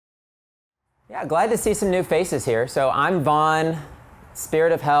Yeah, glad to see some new faces here. So I'm Vaughn,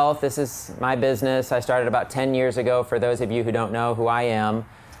 Spirit of Health. This is my business. I started about 10 years ago, for those of you who don't know who I am.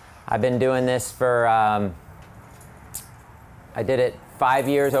 I've been doing this for, I did it 5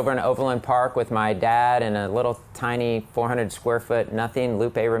 years over in Overland Park with my dad in a little tiny 400 square foot nothing.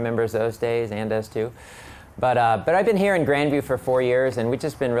 Lupe remembers those days and does too. But I've been here in Grandview for 4 years, and we've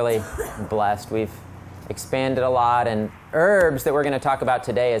just been really blessed. We've expanded a lot, and herbs that we're going to talk about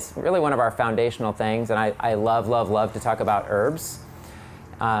today is really one of our foundational things, and I love, love, love to talk about herbs.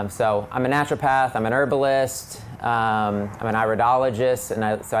 So I'm a naturopath, I'm an herbalist, I'm an iridologist, and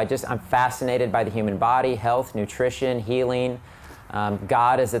I'm fascinated by the human body, health, nutrition, healing.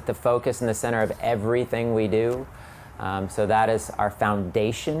 God is at the focus and the center of everything we do. So that is our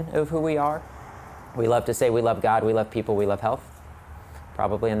foundation of who we are. We love to say we love God, we love people, we love health.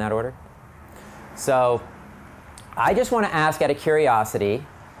 Probably in that order. So I just want to ask out of curiosity,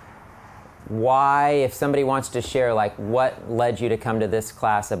 why, if somebody wants to share, like, what led you to come to this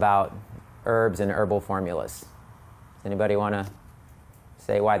class about herbs and herbal formulas? Does anybody want to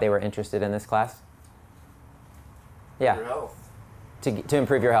say why they were interested in this class? Yeah. Your health. To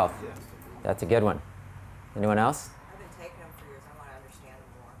improve your health. Yeah. That's a good one. Anyone else? I've been taking them for years. I want to understand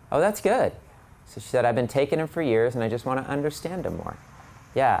them more. Oh, that's good. So she said, I've been taking them for years and I just want to understand them more.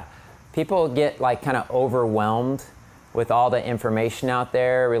 Yeah. People get like kind of overwhelmed with all the information out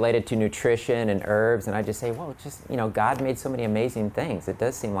there related to nutrition and herbs, and I just say, well, just, God made so many amazing things. It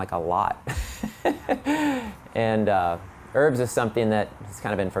does seem like a lot. And herbs is something that has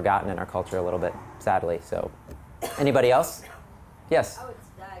kind of been forgotten in our culture a little bit, sadly. So, anybody else? Yes? I was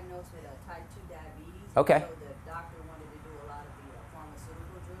diagnosed with type 2 diabetes. Okay. So the doctor wanted to do a lot of the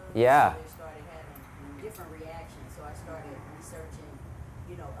pharmaceutical drugs. Yeah. So they started having different reactions. So I started researching,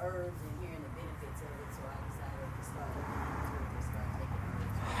 herbs and hearing the benefits of it. So I decided to start looking into it and start taking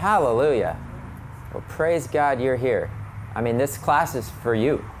herbs. Hallelujah. Well, praise God you're here. I mean, this class is for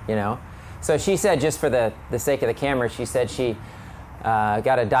you, So she said, just for the sake of the camera, she said she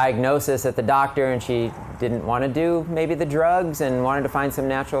got a diagnosis at the doctor and she didn't want to do maybe the drugs and wanted to find some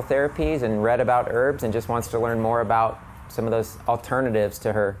natural therapies and read about herbs and just wants to learn more about some of those alternatives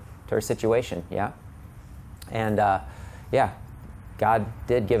to her situation, yeah? And God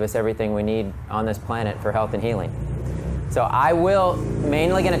did give us everything we need on this planet for health and healing. So I will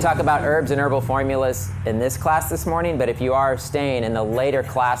mainly going to talk about herbs and herbal formulas in this class this morning, but if you are staying in the later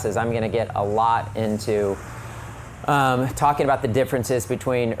classes, I'm going to get a lot into talking about the differences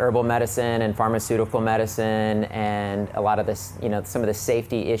between herbal medicine and pharmaceutical medicine and a lot of this, some of the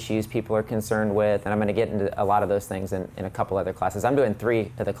safety issues people are concerned with, and I'm going to get into a lot of those things in a couple other classes. I'm doing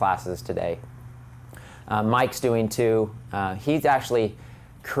 3 of the classes today. Mike's doing 2. He's actually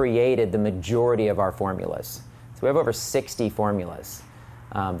created the majority of our formulas. So we have over 60 formulas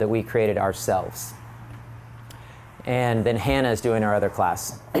that we created ourselves. And then Hannah's doing our other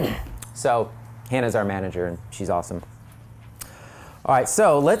class. So Hannah's our manager, and she's awesome. All right,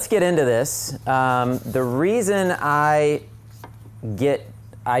 so let's get into this. The reason I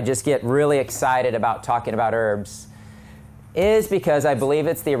just get really excited about talking about herbs is because I believe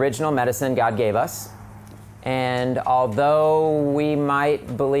it's the original medicine God gave us. And although we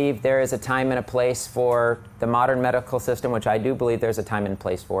might believe there is a time and a place for the modern medical system, which I do believe there's a time and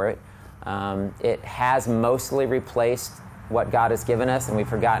place for it, it has mostly replaced what God has given us, and we've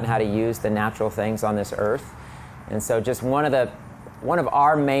forgotten how to use the natural things on this earth. And so just one of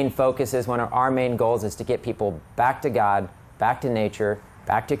our main focuses, one of our main goals is to get people back to God, back to nature,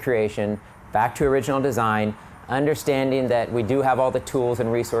 back to creation, back to original design, understanding that we do have all the tools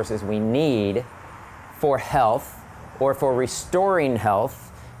and resources we need for health or for restoring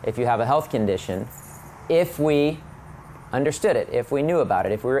health if you have a health condition, if we understood it, if we knew about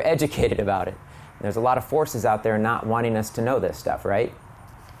it, if we were educated about it. And there's a lot of forces out there not wanting us to know this stuff, right?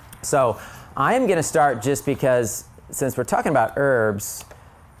 So I am going to start just because, since we're talking about herbs,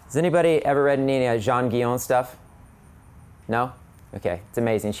 has anybody ever read any Jean Guyon stuff? No? Okay, it's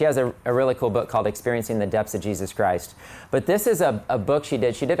amazing. She has a really cool book called Experiencing the Depths of Jesus Christ. But this is a book she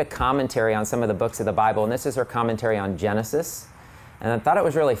did. She did a commentary on some of the books of the Bible, and this is her commentary on Genesis. And I thought it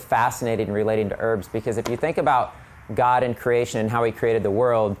was really fascinating in relating to herbs, because if you think about God and creation and how He created the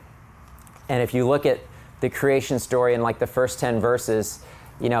world, and if you look at the creation story in like the first 10 verses,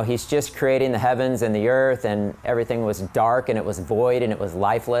 He's just creating the heavens and the earth, and everything was dark, and it was void, and it was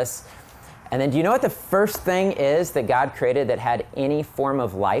lifeless. And then do you know what the first thing is that God created that had any form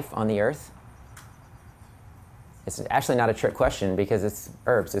of life on the earth? It's actually not a trick question, because it's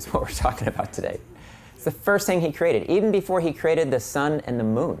herbs is what we're talking about today. It's the first thing He created. Even before He created the sun and the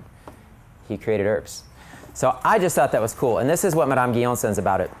moon, He created herbs. So I just thought that was cool. And this is what Madame Guyon says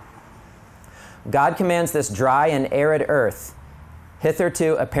about it. God commands this dry and arid earth,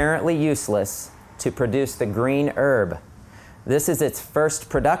 hitherto apparently useless, to produce the green herb. This is its first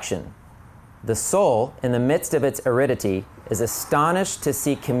production. The soul, in the midst of its aridity, is astonished to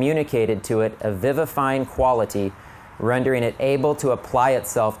see communicated to it a vivifying quality, rendering it able to apply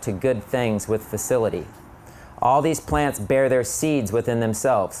itself to good things with facility. All these plants bear their seeds within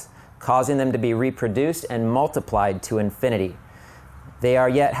themselves, causing them to be reproduced and multiplied to infinity. They are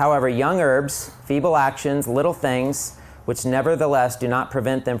yet, however, young herbs, feeble actions, little things, which nevertheless do not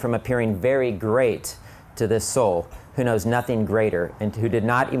prevent them from appearing very great to this soul, who knows nothing greater, and who did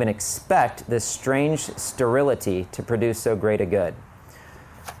not even expect this strange sterility to produce so great a good.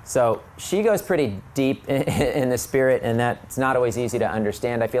 So she goes pretty deep in the spirit, and that's not always easy to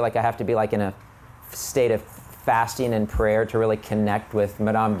understand. I feel like I have to be like in a state of fasting and prayer to really connect with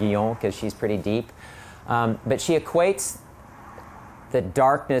Madame Guyon, because she's pretty deep. But she equates the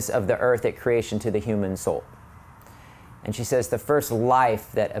darkness of the earth at creation to the human soul. And she says the first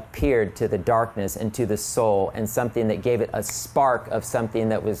life that appeared to the darkness and to the soul, and something that gave it a spark of something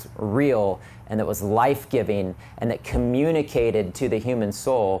that was real and that was life-giving and that communicated to the human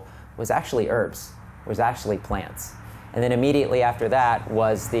soul, was actually herbs, was actually plants. And then immediately after that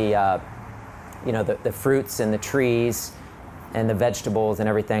was the fruits and the trees and the vegetables and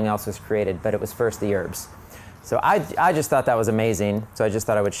everything else was created, but it was first the herbs. So I just thought that was amazing, so I just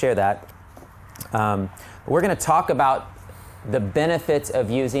thought I would share that. We're going to talk about the benefits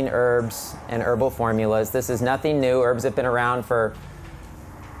of using herbs and herbal formulas. This is nothing new. Herbs have been around for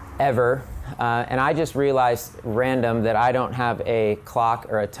ever. And I just realized random that I don't have a clock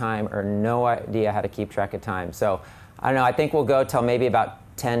or a time or no idea how to keep track of time. So I don't know. I think we'll go till maybe about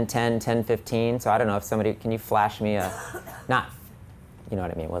 10:10, 10:15. So I don't know if somebody, can you flash me not, you know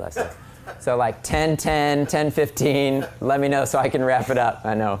what I mean, what I say. So like 10:10, 10:15, let me know so I can wrap it up.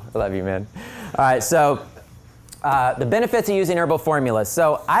 I know, I love you, man. All right, so the benefits of using herbal formulas.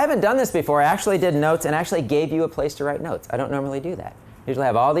 So I haven't done this before. I actually did notes and actually gave you a place to write notes. I don't normally do that. Usually I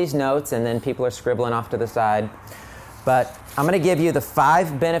have all these notes and then people are scribbling off to the side. But I'm going to give you the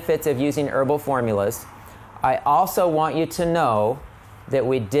 5 benefits of using herbal formulas. I also want you to know that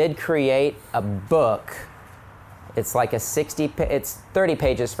we did create a book. It's like it's 30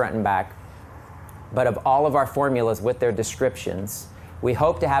 pages front and back, but of all of our formulas with their descriptions. We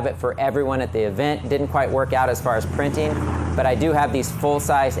hope to have it for everyone at the event. Didn't quite work out as far as printing, but I do have these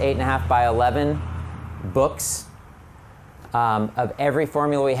full-size 8.5 by 11 books of every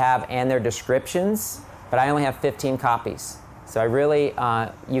formula we have and their descriptions, but I only have 15 copies. So I really,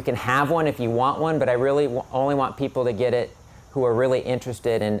 you can have one if you want one, but I really only want people to get it who are really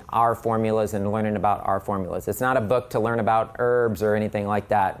interested in our formulas and learning about our formulas. It's not a book to learn about herbs or anything like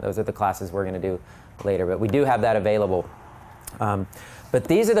that. Those are the classes we're going to do later, but we do have that available. But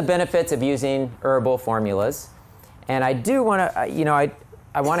these are the benefits of using herbal formulas. And I do want to,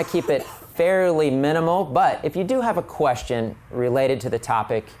 I want to keep it fairly minimal, but if you do have a question related to the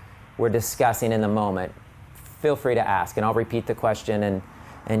topic we're discussing in the moment, feel free to ask, and I'll repeat the question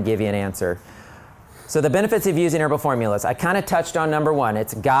and give you an answer. So the benefits of using herbal formulas. I kind of touched on number 1.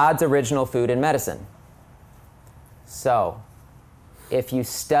 It's God's original food and medicine. So if you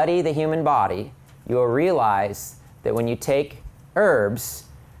study the human body, you'll realize that when you take herbs,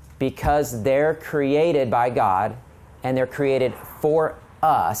 because they're created by God and they're created for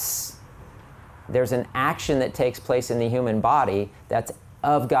us, there's an action that takes place in the human body that's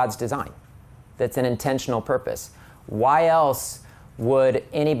of God's design, that's an intentional purpose. Why else would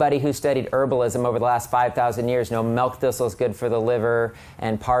anybody who studied herbalism over the last 5,000 years know milk thistle is good for the liver,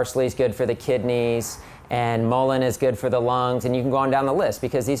 and parsley is good for the kidneys, and mullein is good for the lungs, and you can go on down the list,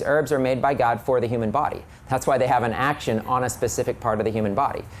 because these herbs are made by God for the human body. That's why they have an action on a specific part of the human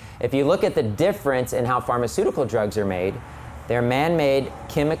body. If you look at the difference in how pharmaceutical drugs are made, they're man-made,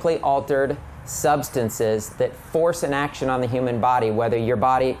 chemically altered substances that force an action on the human body, whether your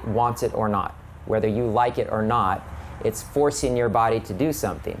body wants it or not, whether you like it or not. It's forcing your body to do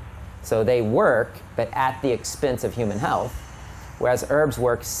something. So they work, but at the expense of human health, whereas herbs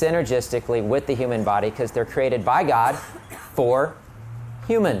work synergistically with the human body because they're created by God for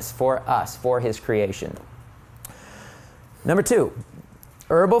humans, for us, for His creation. Number 2,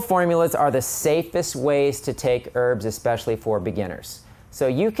 herbal formulas are the safest ways to take herbs, especially for beginners. So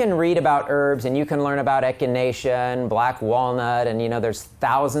you can read about herbs and you can learn about echinacea and black walnut, and there's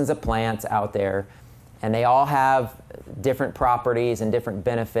thousands of plants out there, and they all have different properties and different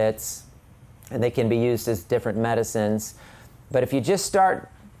benefits, and they can be used as different medicines. But if you just start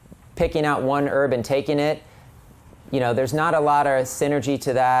picking out one herb and taking it, there's not a lot of synergy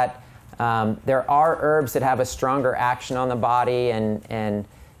to that. There are herbs that have a stronger action on the body, and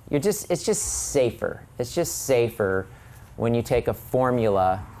it's just safer. It's just safer when you take a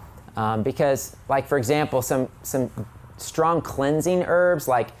formula because, like, for example, some strong cleansing herbs,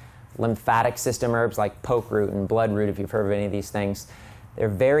 like lymphatic system herbs like poke root and blood root, if you've heard of any of these things, they're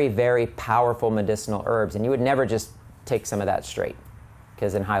very, very powerful medicinal herbs, and you would never just take some of that straight,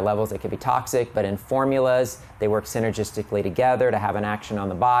 because in high levels it could be toxic, but in formulas they work synergistically together to have an action on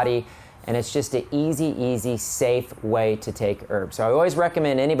the body, and it's just an easy, safe way to take herbs. So I always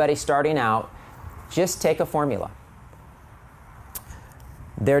recommend anybody starting out, just take a formula.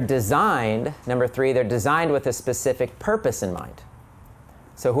 They're designed, number 3, they're designed with a specific purpose in mind.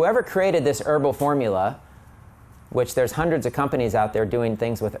 So whoever created this herbal formula, which there's hundreds of companies out there doing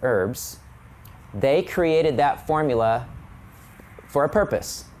things with herbs, they created that formula for a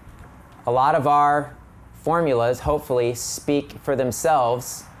purpose. A lot of our formulas hopefully speak for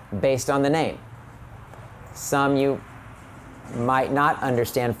themselves based on the name. Some you might not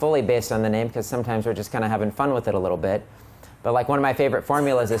understand fully based on the name, because sometimes we're just kind of having fun with it a little bit. But like one of my favorite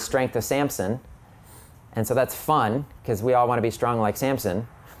formulas is Strength of Samson. And so that's fun, because we all want to be strong like Samson.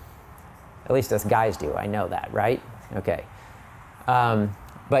 At least us guys do, I know that, right? Okay.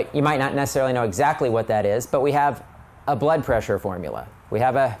 But you might not necessarily know exactly what that is, but we have a blood pressure formula. We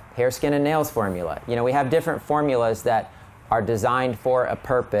have a hair, skin, and nails formula. You know, we have different formulas that are designed for a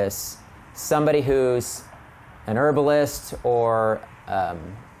purpose. Somebody who's an herbalist or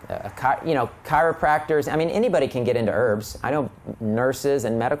chiropractors, I mean, anybody can get into herbs. I know nurses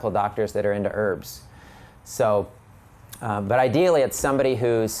and medical doctors that are into herbs. So, but ideally it's somebody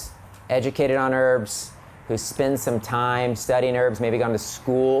who's educated on herbs, who spends some time studying herbs, maybe gone to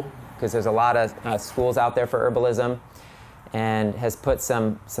school, because there's a lot of schools out there for herbalism, and has put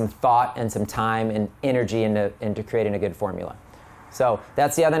some thought and some time and energy into creating a good formula. So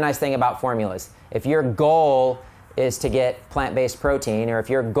that's the other nice thing about formulas. If your goal is to get plant-based protein, or if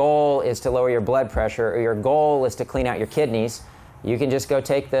your goal is to lower your blood pressure, or your goal is to clean out your kidneys, you can just go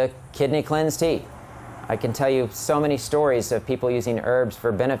take the kidney cleanse tea. I can tell you so many stories of people using herbs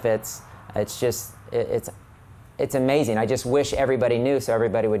for benefits. It's just, it's amazing. I just wish everybody knew, so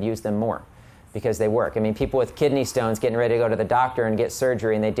everybody would use them more, because they work. I mean, people with kidney stones getting ready to go to the doctor and get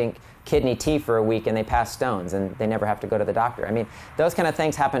surgery, and they drink kidney tea for a week and they pass stones and they never have to go to the doctor. I mean, those kind of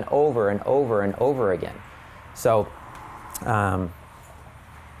things happen over and over and over again. So,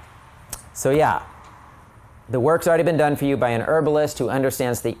 yeah, the work's already been done for you by an herbalist who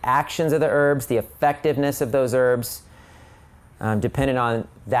understands the actions of the herbs, the effectiveness of those herbs, depending on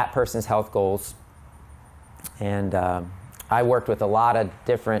that person's health goals. And I worked with a lot of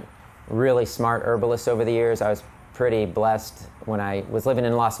different really smart herbalists over the years. I was pretty blessed when I was living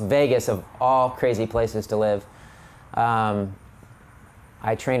in Las Vegas, of all crazy places to live.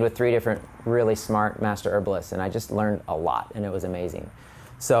 I trained with 3 different really smart master herbalists, and I just learned a lot, and it was amazing.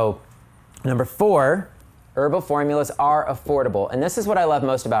 So, number 4, herbal formulas are affordable. And this is what I love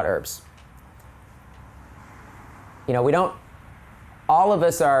most about herbs. You know, all of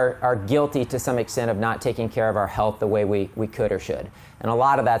us are guilty to some extent of not taking care of our health the way we could or should. And a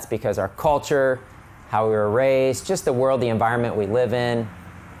lot of that's because our culture, how we were raised, just the world, the environment we live in.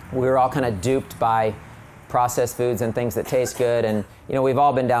 We were all kind of duped by processed foods and things that taste good, and you know, we've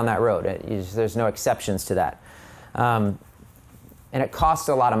all been down that road. There's no exceptions to that. And it costs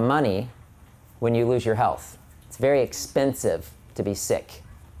a lot of money when you lose your health. It's very expensive to be sick,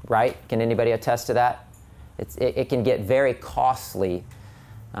 right? Can anybody attest to that? It can get very costly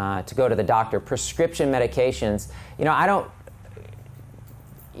to go to the doctor. Prescription medications,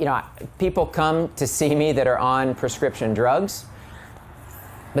 people come to see me that are on prescription drugs,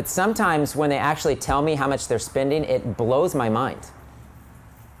 but sometimes when they actually tell me how much they're spending, it blows my mind.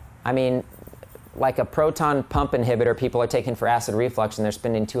 I mean, like a proton pump inhibitor people are taking for acid reflux, and they're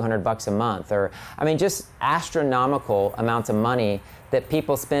spending $200 a month, or I mean, just astronomical amounts of money that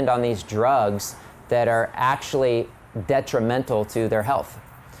people spend on these drugs that are actually detrimental to their health.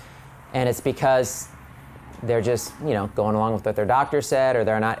 And it's because they're just, going along with what their doctor said, or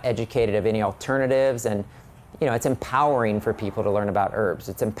they're not educated of any alternatives. And, it's empowering for people to learn about herbs.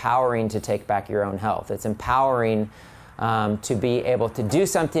 It's empowering to take back your own health. It's empowering to be able to do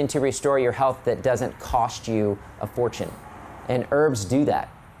something to restore your health that doesn't cost you a fortune. And herbs do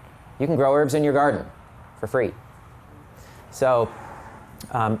that. You can grow herbs in your garden for free. So,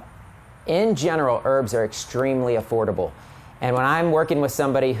 in general, herbs are extremely affordable. And when I'm working with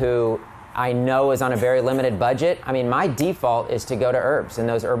somebody who I know is on a very limited budget, I mean, my default is to go to herbs and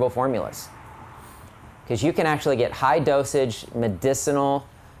those herbal formulas. Because you can actually get high dosage medicinal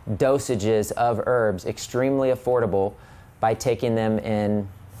dosages of herbs extremely affordable by taking them in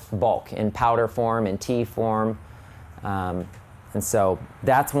bulk, in powder form, in tea form. And so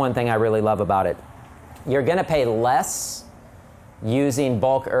that's one thing I really love about it. You're going to pay less using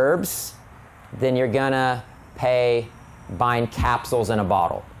bulk herbs than you're going to pay buying capsules in a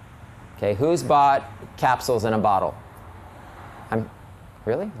bottle. Okay, who's bought capsules in a bottle?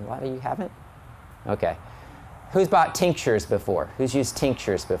 Really? A lot of you haven't? Okay. Who's bought tinctures before? Who's used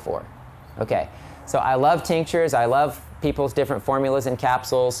tinctures before? Okay. So I love tinctures. I love people's different formulas and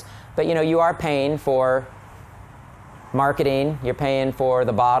capsules. But you are paying for marketing. You're paying for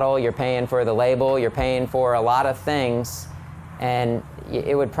the bottle. You're paying for the label. You're paying for a lot of things. And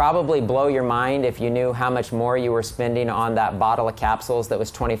it would probably blow your mind if you knew how much more you were spending on that bottle of capsules that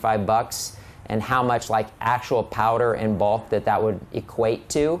was $25 and how much like actual powder in bulk that would equate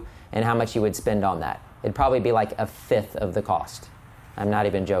to and how much you would spend on that. It'd probably be like a fifth of the cost. I'm not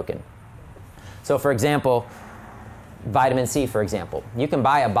even joking. So for example, vitamin C, for example, you can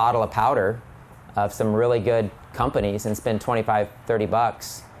buy a bottle of powder of some really good companies and spend $25,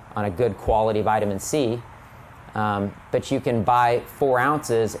 $30 on a good quality vitamin C. But you can buy 4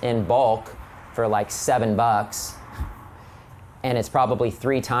 ounces in bulk for like $7, and it's probably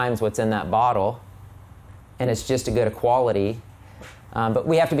 3 times what's in that bottle, and it's just a good quality. But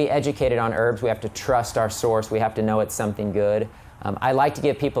we have to be educated on herbs. We have to trust our source. We have to know it's something good. I like to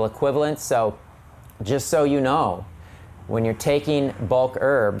give people equivalents, so just so you know, when you're taking bulk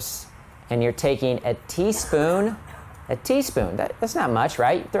herbs and you're taking a teaspoon, that's not much,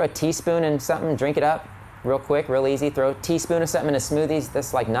 right? You throw a teaspoon in something, drink it up real quick, real easy. Throw a teaspoon of something in a smoothie,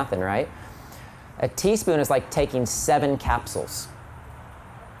 that's like nothing, right? A teaspoon is like taking 7 capsules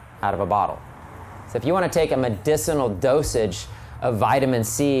out of a bottle. So if you want to take a medicinal dosage of vitamin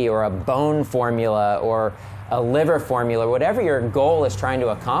C or a bone formula or a liver formula, whatever your goal is trying to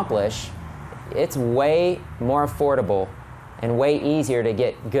accomplish, it's way more affordable and way easier to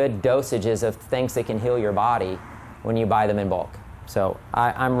get good dosages of things that can heal your body when you buy them in bulk. So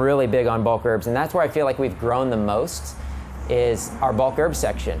I'm really big on bulk herbs, and that's where I feel like we've grown the most is our bulk herb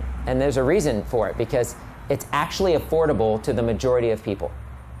section. And there's a reason for it, because it's actually affordable to the majority of people.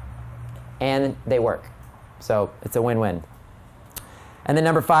 And they work. So it's a win-win. And then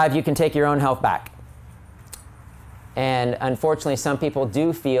number 5, you can take your own health back. And unfortunately, some people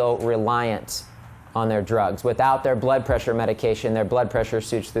do feel reliant on their drugs. Without their blood pressure medication, their blood pressure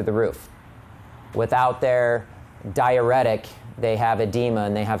shoots through the roof. Without their diuretic, they have edema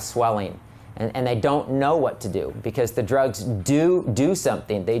and they have swelling. And they don't know what to do because the drugs do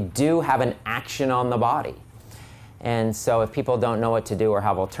something. They do have an action on the body. And so if people don't know what to do or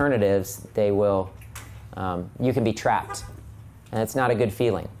have alternatives, they will, you can be trapped. And it's not a good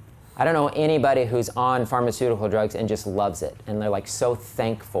feeling. I don't know anybody who's on pharmaceutical drugs and just loves it. And they're like so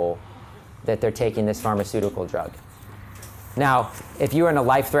thankful that they're taking this pharmaceutical drug. Now, if you were in a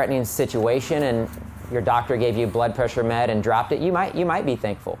life-threatening situation and your doctor gave you blood pressure med and dropped it, you might be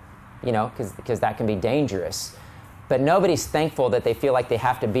thankful, because that can be dangerous. But nobody's thankful that they feel like they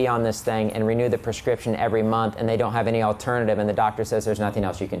have to be on this thing and renew the prescription every month and they don't have any alternative and the doctor says there's nothing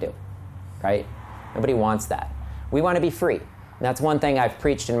else you can do, right? Nobody wants that. We want to be free. And that's one thing I've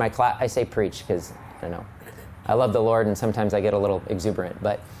preached in my class. I say preach because, I don't know, I love the Lord and sometimes I get a little exuberant.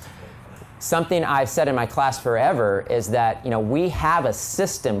 But something I've said in my class forever is that, we have a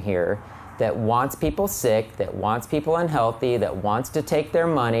system here that wants people sick, that wants people unhealthy, that wants to take their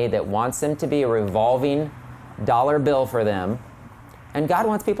money, that wants them to be a revolving dollar bill for them. And God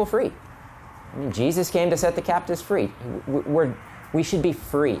wants people free. I mean, Jesus came to set the captives free. We should be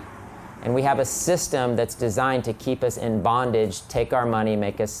free. And we have a system that's designed to keep us in bondage, take our money,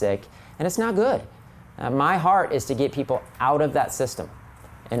 make us sick. And it's not good. My heart is to get people out of that system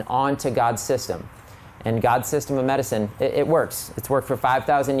and onto God's system. And God's system of medicine, it works. It's worked for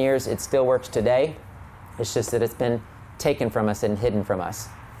 5,000 years. It still works today. It's just that it's been taken from us and hidden from us.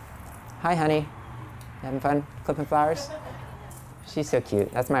 Hi, honey. Having fun clipping flowers? She's so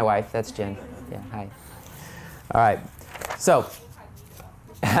cute. That's my wife. That's Jen. Yeah, hi. All right. So,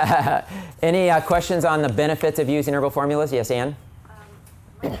 any questions on the benefits of using herbal formulas? Yes, Ann?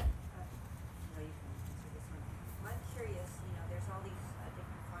 I'm curious, there's all these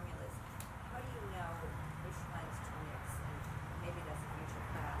different formulas. How do you know which ones to mix? And maybe that's a future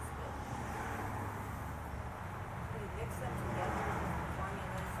class, but do you mix them together, different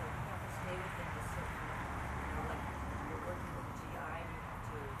formulas, or you have to stay within the certain, like you're working with the GI, you have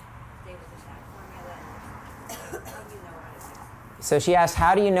to stay within that formula, and how do you know how to mix them? So she asked,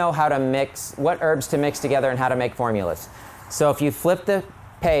 how do you know how to mix, what herbs to mix together and how to make formulas? So if you flip the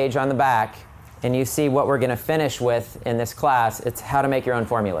page on the back and you see what we're going to finish with in this class, it's how to make your own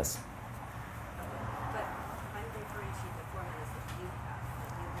formulas. But I'm referring to the formulas that you have,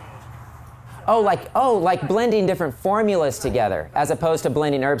 that you made. like blending different formulas together as opposed to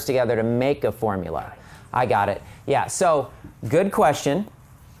blending herbs together to make a formula. I got it. Yeah, so good question.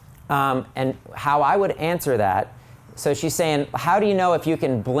 And how I would answer that, so she's saying, how do you know if you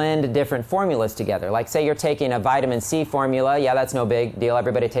can blend different formulas together? Like say you're taking a vitamin C formula, yeah, that's no big deal,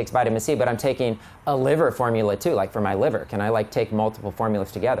 everybody takes vitamin C, but I'm taking a liver formula too, like for my liver. Can I like take multiple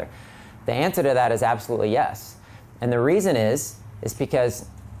formulas together? The answer to that is absolutely yes. And the reason is because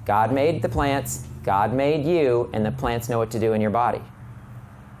God made the plants, God made you, and the plants know what to do in your body.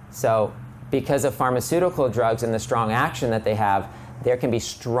 So because of pharmaceutical drugs and the strong action that they have, there can be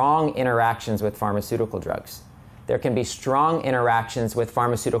strong interactions with pharmaceutical drugs. There can be strong interactions with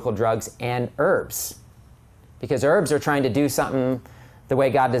pharmaceutical drugs and herbs. Because herbs are trying to do something the way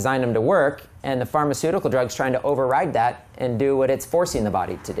God designed them to work, and the pharmaceutical drug's trying to override that and do what it's forcing the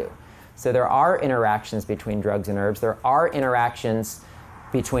body to do. So there are interactions between drugs and herbs. There are interactions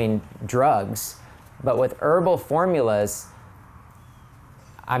between drugs. But with herbal formulas,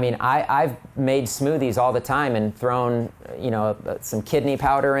 I mean, I've made smoothies all the time and thrown, some kidney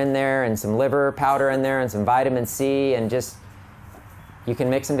powder in there and some liver powder in there and some vitamin C, and just, you can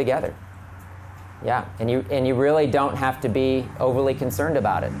mix them together. Yeah, and you really don't have to be overly concerned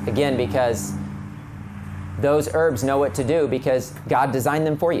about it. Again, because those herbs know what to do because God designed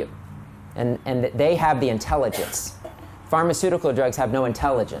them for you. And they have the intelligence. Pharmaceutical drugs have no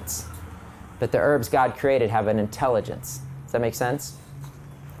intelligence. But the herbs God created have an intelligence. Does that make sense?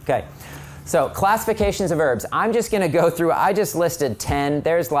 Okay, so classifications of herbs. I'm just going to go through, I just listed 10.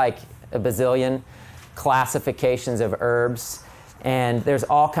 There's like a bazillion classifications of herbs. And there's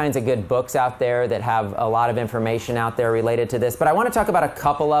all kinds of good books out there that have a lot of information out there related to this. But I want to talk about a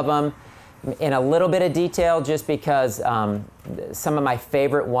couple of them in a little bit of detail just because some of my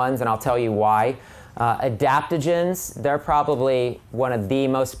favorite ones, and I'll tell you why. Adaptogens, they're probably one of the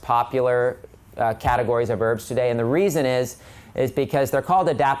most popular categories of herbs today. And the reason is because they're called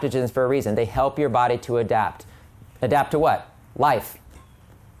adaptogens for a reason. They help your body to adapt. Adapt to what? Life,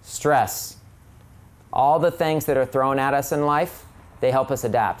 stress, all the things that are thrown at us in life, they help us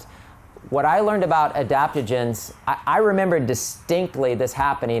adapt. What I learned about adaptogens, I remember distinctly this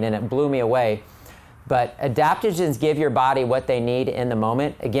happening and it blew me away. But adaptogens give your body what they need in the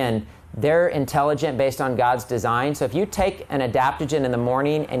moment. Again, they're intelligent based on God's design. So if you take an adaptogen in the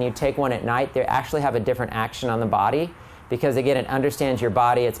morning and you take one at night, they actually have a different action on the body. Because again, it understands your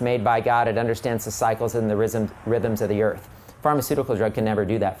body, it's made by God, it understands the cycles and the rhythms of the earth. Pharmaceutical drug can never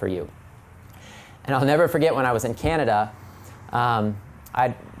do that for you. And I'll never forget when I was in Canada,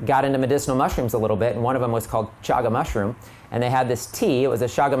 I got into medicinal mushrooms a little bit, and one of them was called chaga mushroom. And they had this tea, it was a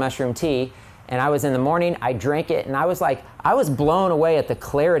chaga mushroom tea, and I was in the morning, I drank it, and I was blown away at the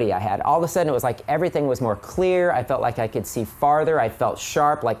clarity I had. All of a sudden, it was like everything was more clear. I felt like I could see farther. I felt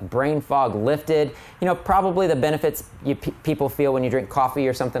sharp, like brain fog lifted. Probably the benefits people feel when you drink coffee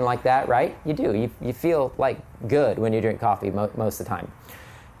or something like that, right? You do. You feel like good when you drink coffee most of the time.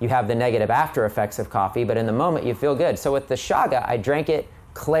 You have the negative after effects of coffee, but in the moment, you feel good. So with the chaga, I drank it,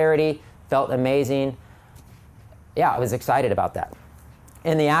 clarity, felt amazing. Yeah, I was excited about that.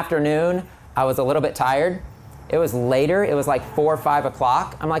 In the afternoon, I was a little bit tired. It was later. It was like 4 or 5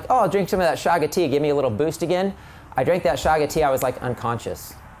 o'clock. I'm like, I'll drink some of that chaga tea. Give me a little boost again. I drank that chaga tea. I was like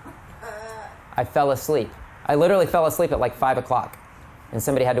unconscious. I fell asleep. I literally fell asleep at like 5 o'clock. And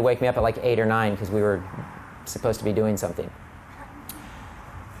somebody had to wake me up at like 8 or 9 because we were supposed to be doing something.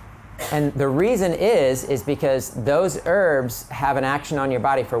 And the reason is because those herbs have an action on your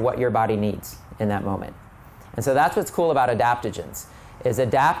body for what your body needs in that moment. And so that's what's cool about adaptogens. Is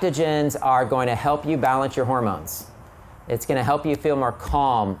adaptogens are going to help you balance your hormones. It's going to help you feel more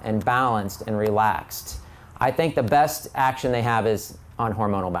calm and balanced and relaxed. I think the best action they have is on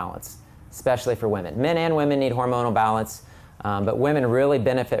hormonal balance, especially for women. Men and women need hormonal balance, but women really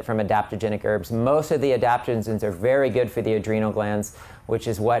benefit from adaptogenic herbs. Most of the adaptogens are very good for the adrenal glands, which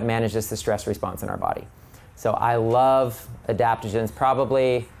is what manages the stress response in our body. So I love adaptogens,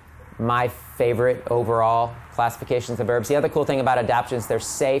 probably my favorite overall classifications of herbs. The other cool thing about adaptogens, they're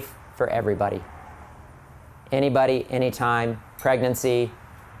safe for everybody. Anybody, anytime, pregnancy,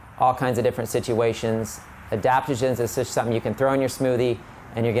 all kinds of different situations. Adaptogens is just something you can throw in your smoothie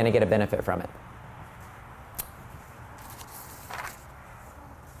and you're going to get a benefit from it.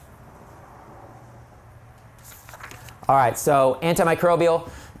 All right, so antimicrobial.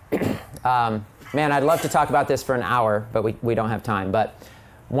 Man, I'd love to talk about this for an hour, but we don't have time. But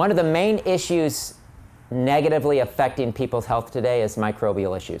one of the main issues negatively affecting people's health today is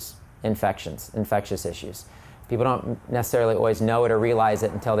microbial issues, infectious issues. People don't necessarily always know it or realize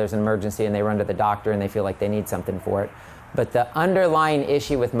it until there's an emergency and they run to the doctor and they feel like they need something for it. But the underlying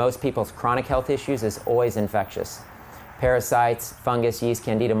issue with most people's chronic health issues is always infectious. Parasites, fungus, yeast,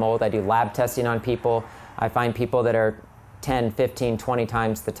 candida, mold. I do lab testing on people. I find people that are 10, 15, 20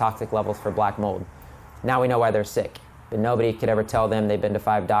 times the toxic levels for black mold. Now we know why they're sick. But nobody could ever tell them. They've been to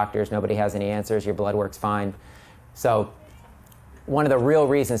 5 doctors. Nobody has any answers. Your blood works fine. So one of the real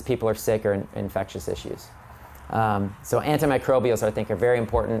reasons people are sick are infectious issues. So antimicrobials, I think, are very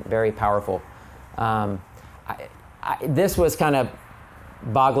important, very powerful. This was kind of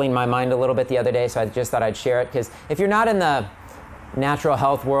boggling my mind a little bit the other day, so I just thought I'd share it, because if you're not in the natural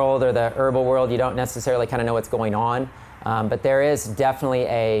health world or the herbal world, you don't necessarily kind of know what's going on. But there is definitely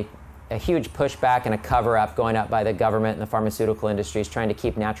a huge pushback and a cover-up going up by the government and the pharmaceutical industries trying to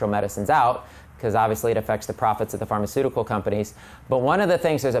keep natural medicines out, because obviously it affects the profits of the pharmaceutical companies. But one of the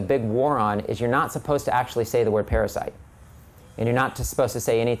things there's a big war on is you're not supposed to actually say the word parasite. And you're not supposed to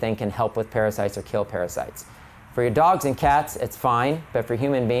say anything can help with parasites or kill parasites. For your dogs and cats, it's fine, but for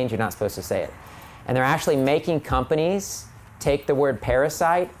human beings, you're not supposed to say it. And they're actually making companies take the word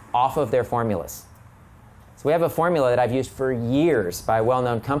parasite off of their formulas. So we have a formula that I've used for years by a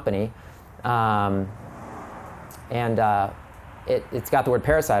well-known company, it's got the word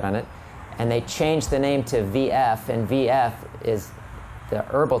parasite on it, and they changed the name to VF, and VF is, the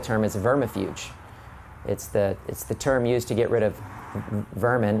herbal term is vermifuge. It's the term used to get rid of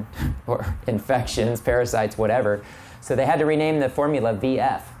vermin or infections, parasites, whatever. So they had to rename the formula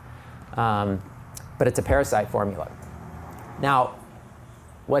VF, but it's a parasite formula. Now,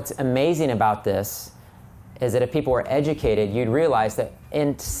 what's amazing about this is that if people were educated, you'd realize that in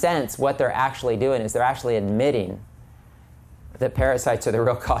a sense what they're actually doing is they're actually admitting that parasites are the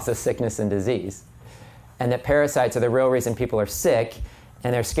real cause of sickness and disease, and that parasites are the real reason people are sick,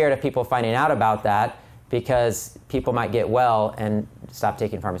 and they're scared of people finding out about that because people might get well and stop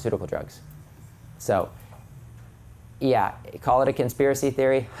taking pharmaceutical drugs. So, yeah, call it a conspiracy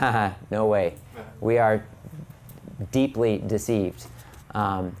theory? Haha, no way. We are deeply deceived,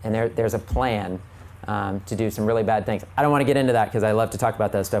 and there's a plan to do some really bad things. I don't want to get into that because I love to talk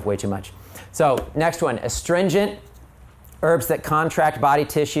about that stuff way too much. So, next one, astringent, herbs that contract body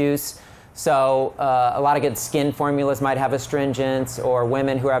tissues. So a lot of good skin formulas might have astringents, or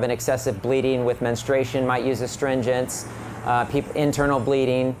women who have an excessive bleeding with menstruation might use astringents, internal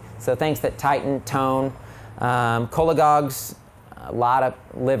bleeding, so things that tighten, tone. Cholagogues, a lot of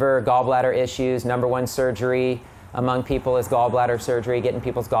liver, gallbladder issues. Number one surgery among people is gallbladder surgery, getting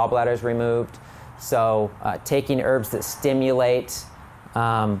people's gallbladders removed. So taking herbs that stimulate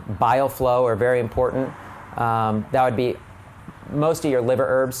bile flow are very important. That would be most of your liver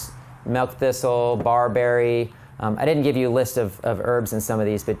herbs, milk thistle, barberry. I didn't give you a list of herbs in some of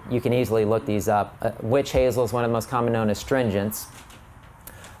these, but you can easily look these up. Witch hazel is one of the most common known astringents.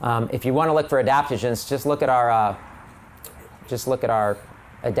 If you want to look for adaptogens, just look at our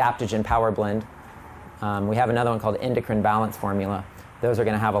adaptogen power blend. We have another one called endocrine balance formula. Those are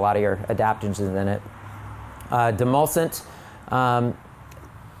going to have a lot of your adaptogens in it. Demulcent,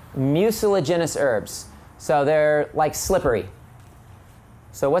 mucilaginous herbs. So they're like slippery.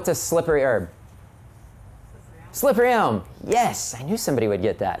 So what's a slippery herb? Slippery elm. Yes, I knew somebody would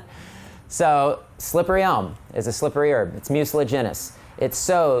get that. So slippery elm is a slippery herb. It's mucilaginous. It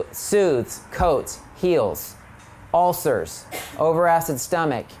soothes, coats, heals ulcers, overacid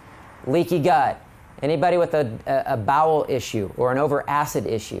stomach, leaky gut. Anybody with a bowel issue or an overacid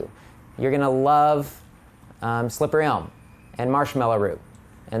issue, you're going to love slippery elm and marshmallow root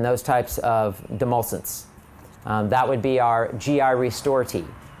and those types of demulcents. That would be our GI Restore Tea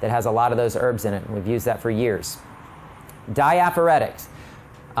that has a lot of those herbs in it. We've used that for years. Diaphoretics.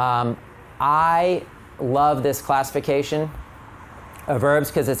 I love this classification of herbs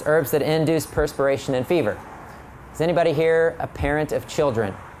because it's herbs that induce perspiration and fever. Is anybody here a parent of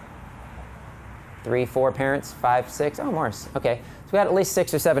children? 3, 4 parents, 5, 6? Oh, more. Okay. So we got at least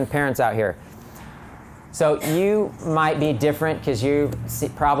 6 or 7 parents out here. So you might be different because you're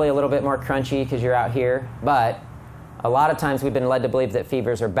probably a little bit more crunchy because you're out here. But a lot of times we've been led to believe that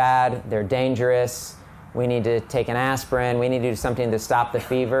fevers are bad, they're dangerous, we need to take an aspirin, we need to do something to stop the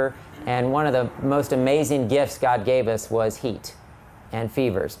fever. And one of the most amazing gifts God gave us was heat and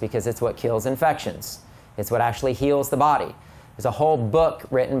fevers, because it's what kills infections. It's what actually heals the body. There's a whole book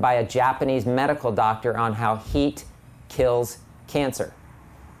written by a Japanese medical doctor on how heat kills cancer.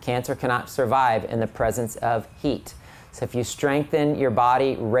 Cancer cannot survive in the presence of heat. So if you strengthen your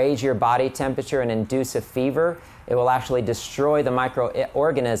body, raise your body temperature, and induce a fever, it will actually destroy the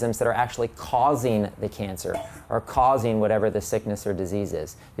microorganisms that are actually causing the cancer or causing whatever the sickness or disease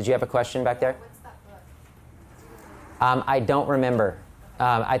is. Did you have a question back there? What's that book? I don't remember.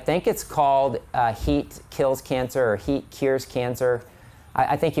 I think it's called Heat Kills Cancer or Heat Cures Cancer.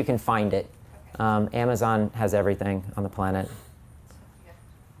 I think you can find it. Amazon has everything on the planet.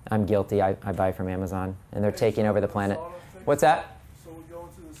 I'm guilty. I buy from Amazon, and they're taking over the planet. What's that? So we go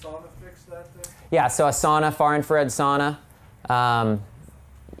into the sauna, fix that thing? Yeah, so a sauna, far infrared sauna,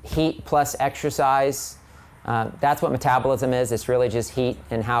 heat plus exercise. That's what metabolism is. It's really just heat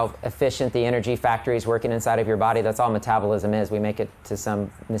and how efficient the energy factory is working inside of your body. That's all metabolism is. We make it to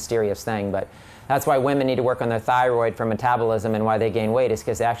some mysterious thing, but that's why women need to work on their thyroid for metabolism, and why they gain weight is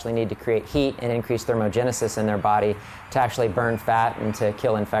because they actually need to create heat and increase thermogenesis in their body to actually burn fat and to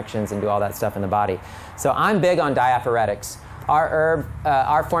kill infections and do all that stuff in the body. So I'm big on diaphoretics.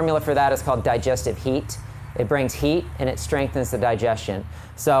 Our formula for that is called digestive heat. It brings heat and it strengthens the digestion.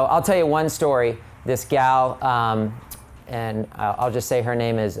 So I'll tell you one story. This gal, and I'll just say her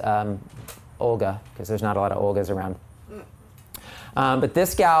name is Olga, because there's not a lot of Olgas around. But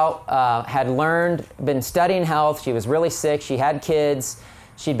this gal had been studying health. She was really sick. She had kids.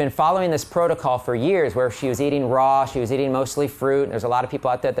 She'd been following this protocol for years where she was eating raw. She was eating mostly fruit. There's a lot of people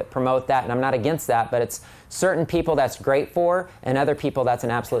out there that promote that, and I'm not against that, but it's certain people that's great for, and other people that's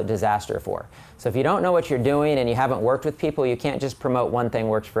an absolute disaster for. So if you don't know what you're doing and you haven't worked with people, you can't just promote one thing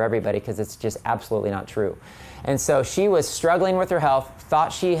works for everybody, because it's just absolutely not true. And so she was struggling with her health,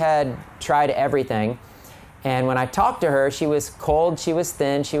 thought she had tried everything. And when I talked to her, she was cold, she was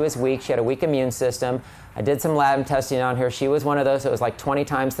thin, she was weak, she had a weak immune system. I did some lab testing on her. She was one of those that was like 20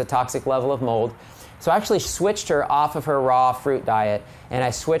 times the toxic level of mold. So I actually switched her off of her raw fruit diet, and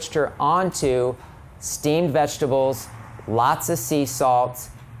I switched her onto steamed vegetables, lots of sea salt,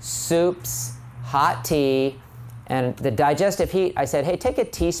 soups, hot tea, and the digestive heat. I said, hey, take a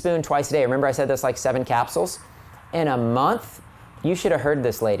teaspoon twice a day. Remember I said there's like 7 capsules? In a month, you should have heard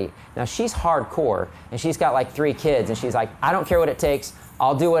this lady. Now, she's hardcore, and she's got like 3 kids, and she's like, I don't care what it takes.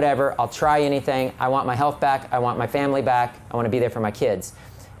 I'll do whatever. I'll try anything. I want my health back. I want my family back. I want to be there for my kids.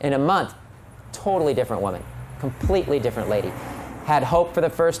 In a month, totally different woman, completely different lady. Had hope for the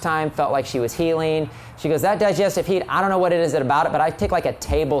first time, felt like she was healing. She goes, that digestive heat, I don't know what it is about it, but I take like a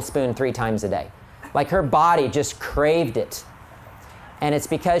tablespoon 3 times a day. Like her body just craved it. And it's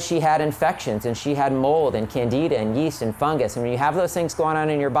because she had infections, and she had mold and candida and yeast and fungus. And when you have those things going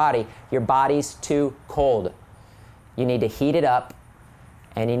on in your body's too cold. You need to heat it up,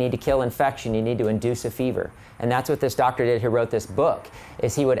 and you need to kill infection. You need to induce a fever. And that's what this doctor did who wrote this book,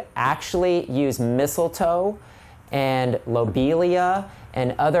 is he would actually use mistletoe and lobelia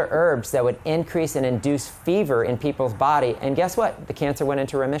and other herbs that would increase and induce fever in people's body. And guess what? The cancer went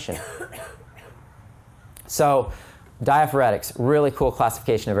into remission. So diaphoretics, really cool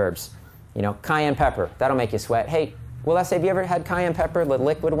classification of herbs. You know, cayenne pepper, that'll make you sweat. Hey, will I say, have you ever had cayenne pepper, the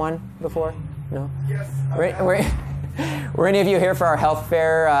liquid one, before? No? Yes. Were any of you here for our health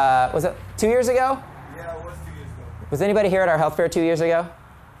fair, was it 2 years ago? Yeah, it was 2 years ago. Was anybody here at our health fair 2 years ago?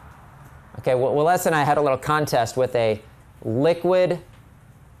 Okay, well, Les and I had a little contest with a liquid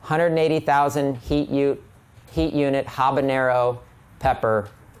 180,000 heat unit habanero pepper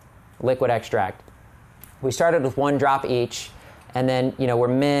liquid extract. We started with 1 drop each, and then, you know, we're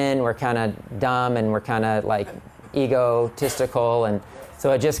men, we're kind of dumb, and we're kind of like egotistical, and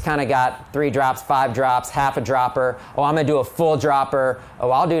so it just kind of got 3 drops, 5 drops, half a dropper. Oh, I'm going to do a full dropper.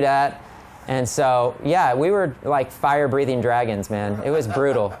 Oh, I'll do that. And so, yeah, we were like fire-breathing dragons, man. It was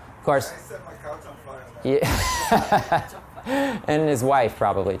brutal. Of course. I set my couch on fire. Yeah. And his wife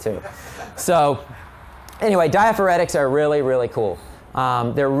probably too. So anyway, diaphoretics are really, really cool.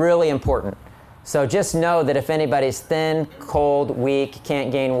 They're really important. So just know that if anybody's thin, cold, weak,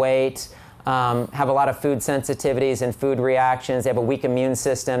 can't gain weight, have a lot of food sensitivities and food reactions, they have a weak immune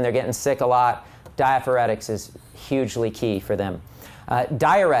system, they're getting sick a lot, diaphoretics is hugely key for them.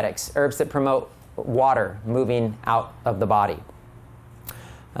 Diuretics, herbs that promote water moving out of the body.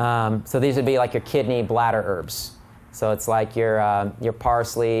 So these would be like your kidney, bladder herbs. So it's like your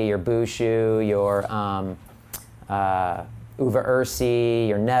parsley, your bushu, your uva ursi,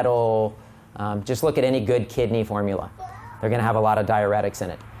 your nettle. Just look at any good kidney formula. They're going to have a lot of diuretics in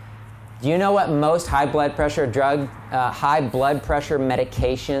it. Do you know what most high blood pressure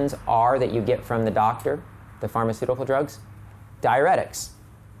medications are that you get from the doctor, the pharmaceutical drugs? Diuretics.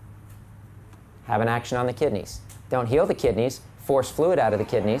 Have an action on the kidneys. Don't heal the kidneys, force fluid out of the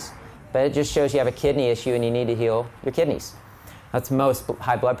kidneys, but it just shows you have a kidney issue and you need to heal your kidneys. That's most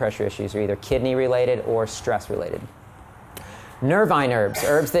high blood pressure issues are either kidney related or stress related. Nervine herbs,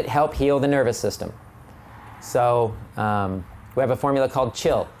 herbs that help heal the nervous system. So we have a formula called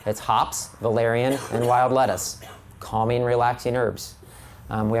Chill. It's hops, valerian, and wild lettuce. Calming, relaxing herbs.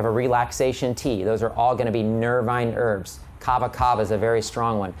 We have a relaxation tea. Those are all going to be nervine herbs. Kava kava is a very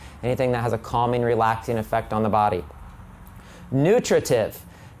strong one. Anything that has a calming, relaxing effect on the body. Nutritive.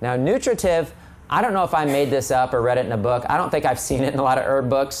 Now, nutritive, I don't know if I made this up or read it in a book. I don't think I've seen it in a lot of herb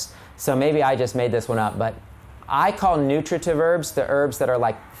books, so maybe I just made this one up. But I call nutritive herbs the herbs that are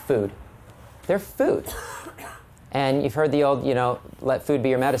like food. They're food. And you've heard the old, let food be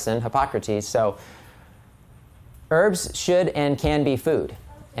your medicine, Hippocrates. So herbs should and can be food.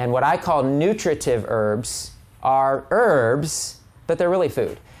 And what I call nutritive herbs are herbs, but they're really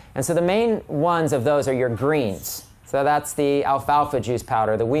food. And so the main ones of those are your greens. So that's the alfalfa juice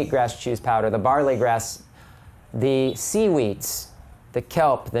powder, the wheatgrass juice powder, the barley grass, the seaweeds, the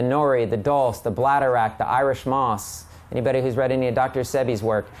kelp, the nori, the dulse, the bladderwrack, the Irish moss. Anybody who's read any of Dr. Sebi's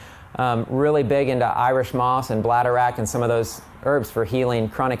work, really big into Irish moss and bladderwrack and some of those herbs for healing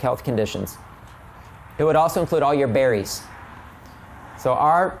chronic health conditions. It would also include all your berries. So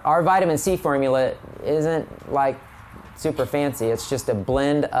our vitamin C formula isn't like super fancy. It's just a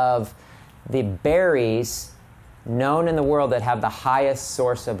blend of the berries known in the world that have the highest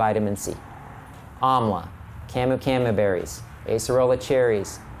source of vitamin C. Amla, camu berries, acerola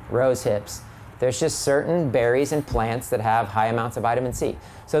cherries, rose hips. There's just certain berries and plants that have high amounts of vitamin C.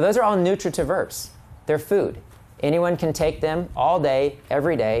 So those are all nutritive herbs. They're food. Anyone can take them all day,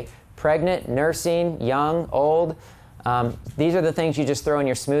 every day, pregnant, nursing, young, old. These are the things you just throw in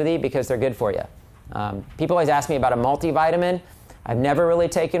your smoothie because they're good for you. People always ask me about a multivitamin. I've never really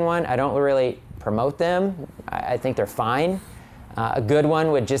taken one. I don't really promote them. I think they're fine. A good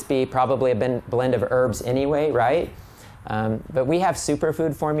one would just be probably a blend of herbs anyway, right? But we have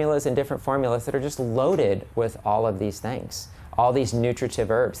superfood formulas and different formulas that are just loaded with all of these things, all these nutritive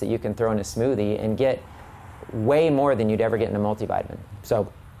herbs that you can throw in a smoothie and get way more than you'd ever get in a multivitamin.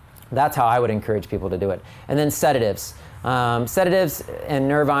 So that's how I would encourage people to do it. And then sedatives. Sedatives and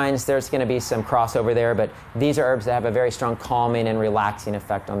nervines, there's going to be some crossover there, but these are herbs that have a very strong calming and relaxing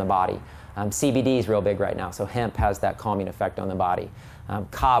effect on the body. CBD is real big right now, so hemp has that calming effect on the body.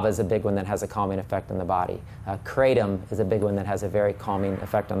 Kava is a big one that has a calming effect on the body. Kratom is a big one that has a very calming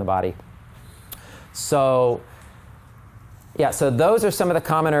effect on the body. So, yeah, so those are some of the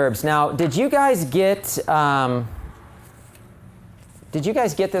common herbs. Now, did you guys get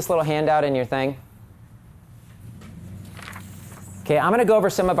this little handout in your thing? Okay, I'm going to go over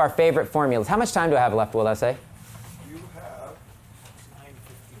some of our favorite formulas. How much time do I have left, will I say? You have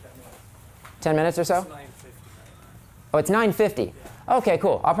 10 minutes or so? It's 9:50. Oh, it's 9:50. Okay,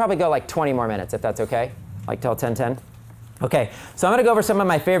 cool. I'll probably go like 20 more minutes if that's okay, like till 10:10. Okay, so I'm going to go over some of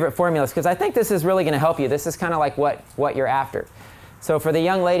my favorite formulas because I think this is really going to help you. This is kind of like what you're after. So for the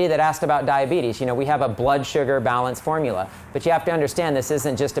young lady that asked about diabetes, we have a blood sugar balance formula. But you have to understand this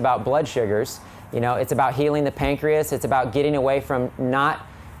isn't just about blood sugars. It's about healing the pancreas. It's about getting away from not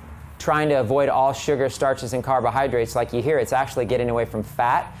trying to avoid all sugar, starches, and carbohydrates like you hear. It's actually getting away from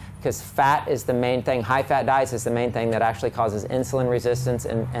fat because fat is the main thing. High-fat diets is the main thing that actually causes insulin resistance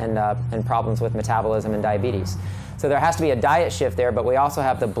and problems with metabolism and diabetes. So there has to be a diet shift there, but we also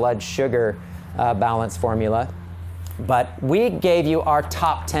have the blood sugar balance formula. But we gave you our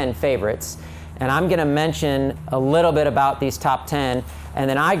top 10 favorites, and I'm going to mention a little bit about these top 10, and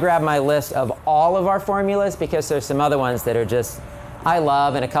then I grabbed my list of all of our formulas because there's some other ones that are just I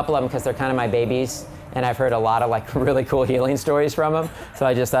love, and a couple of them because they're kind of my babies, and I've heard a lot of like really cool healing stories from them, so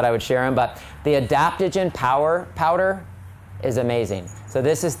I just thought I would share them. But the adaptogen power powder is amazing. So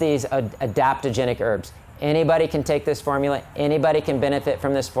this is these adaptogenic herbs. Anybody can take this formula. Anybody can benefit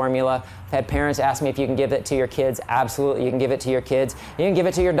from this formula. I've had parents ask me if you can give it to your kids. Absolutely, you can give it to your kids. You can give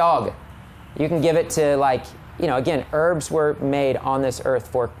it to your dog. You can give it to again, herbs were made on this earth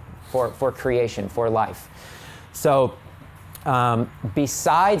for creation, for life. So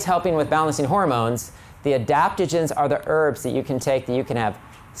besides helping with balancing hormones, the adaptogens are the herbs that you can take that you can have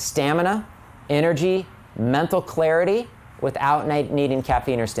stamina, energy, mental clarity without needing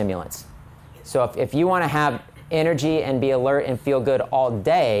caffeine or stimulants. So if you want to have energy and be alert and feel good all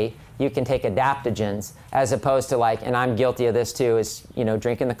day, you can take adaptogens as opposed to and I'm guilty of this too, is,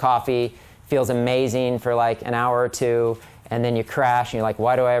 drinking the coffee, feels amazing for like an hour or two, and then you crash and you're like,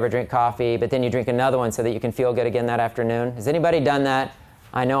 why do I ever drink coffee? But then you drink another one so that you can feel good again that afternoon. Has anybody done that?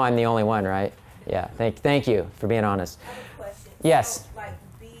 I know I'm the only one, right? Yeah, thank you for being honest. I have a question. Yes. So, like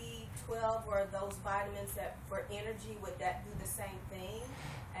B12 or those vitamins that for energy, would that do the same thing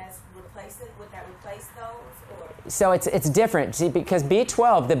as would that replace those? Or? So it's different. See, because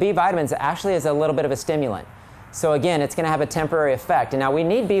B12, the B vitamins, actually is a little bit of a stimulant. So again, it's going to have a temporary effect. And now we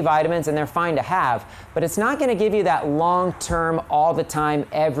need B vitamins, and they're fine to have, but it's not going to give you that long-term, all the time,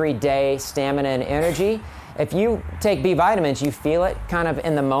 every day stamina and energy. If you take B vitamins, you feel it kind of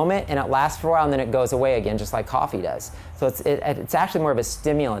in the moment, and it lasts for a while, and then it goes away again, just like coffee does. So it's actually more of a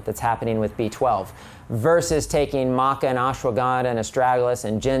stimulant that's happening with B12 versus taking maca and ashwagandha and astragalus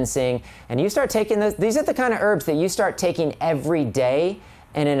and ginseng. And you start taking those, these are the kind of herbs that you start taking every day,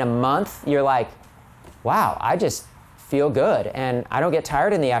 and in a month, you're like, wow, I just feel good, and I don't get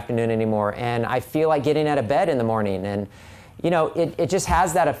tired in the afternoon anymore, and I feel like getting out of bed in the morning. And you know, it just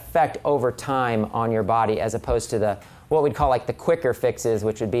has that effect over time on your body, as opposed to the what we'd call like the quicker fixes,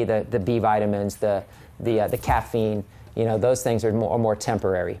 which would be the B vitamins, the caffeine. You know, those things are more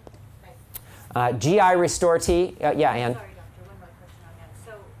temporary. GI Restore Tea. Yeah, Ann. Sorry, doctor, one more question on that.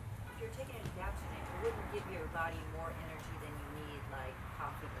 So if you're taking an adaptogen, it wouldn't give your body more energy than you need, like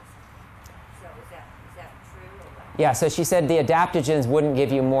coffee or something. So is that true or what? Yeah, so she said the adaptogens wouldn't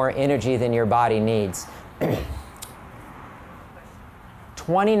give you more energy than your body needs.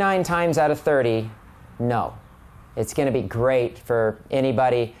 29 times out of 30, no. It's going to be great for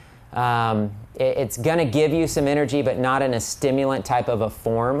anybody. It's going to give you some energy, but not in a stimulant type of a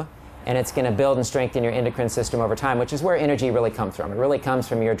form. And it's going to build and strengthen your endocrine system over time, which is where energy really comes from. It really comes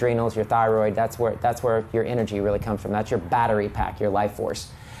from your adrenals, your thyroid. That's where your energy really comes from. That's your battery pack, your life force.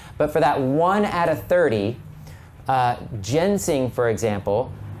 But for that 1 out of 30, ginseng, for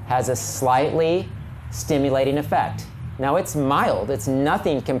example, has a slightly stimulating effect. Now, it's mild. It's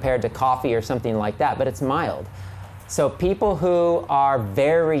nothing compared to coffee or something like that, but it's mild. So people who are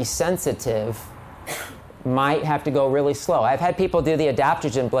very sensitive might have to go really slow. I've had people do the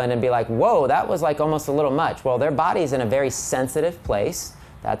adaptogen blend and be like, whoa, that was like almost a little much. Well, their body's in a very sensitive place.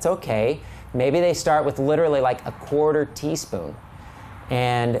 That's okay. Maybe they start with literally like a 1/4 teaspoon.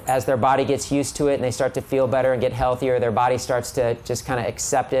 And as their body gets used to it and they start to feel better and get healthier, their body starts to just kind of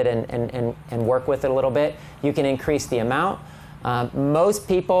accept it and work with it a little bit. You can increase the amount. Most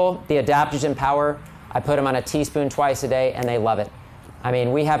people, the adaptogen power, I put them on a teaspoon twice a day, and they love it. I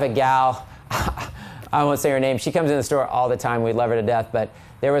mean, we have a gal, I won't say her name, she comes in the store all the time, we love her to death, but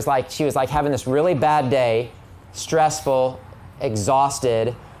she was like having this really bad day, stressful,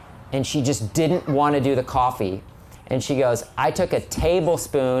 exhausted, and she just didn't want to do the coffee. And she goes, I took a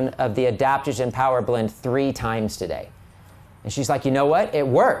tablespoon of the adaptogen power blend 3 times today. And she's like, you know what? It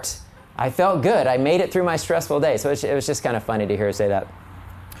worked. I felt good. I made it through my stressful day. So it was just kind of funny to hear her say that.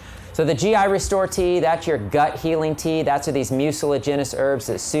 So the GI Restore Tea, that's your gut healing tea. That's these mucilaginous herbs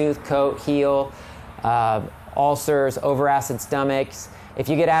that soothe, coat, heal, ulcers, overacid stomachs. If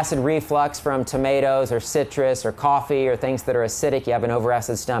you get acid reflux from tomatoes or citrus or coffee or things that are acidic, you have an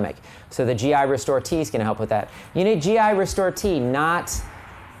overacid stomach. So the GI Restore Tea is going to help with that. You need GI Restore Tea, not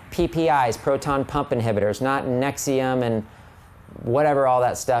PPIs, proton pump inhibitors, not Nexium and whatever all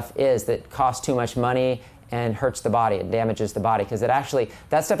that stuff is that costs too much money and hurts the body. It damages the body because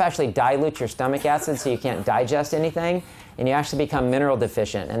that stuff actually dilutes your stomach acid so you can't digest anything, and you actually become mineral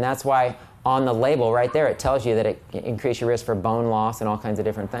deficient. And that's why on the label right there, it tells you that it can increase your risk for bone loss and all kinds of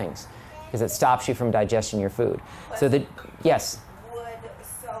different things because it stops you from digesting your food. So yes?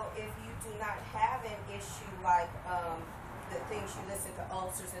 So if you do not have an issue like the things you listen to,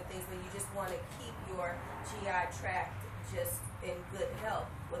 ulcers and things, but you just want to keep your GI tract just in good health,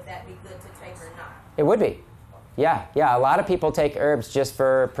 would that be good to take or not? It would be. Yeah. A lot of people take herbs just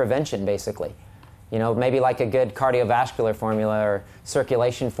for prevention, basically. You know, maybe like a good cardiovascular formula or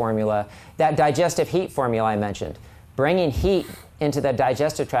circulation formula. That digestive heat formula I mentioned. Bringing heat into the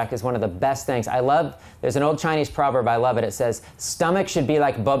digestive tract is one of the best things. There's an old Chinese proverb, I love it. It says, stomach should be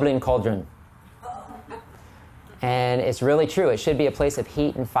like bubbling cauldron. And it's really true. It should be a place of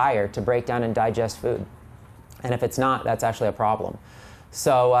heat and fire to break down and digest food. And if it's not, that's actually a problem.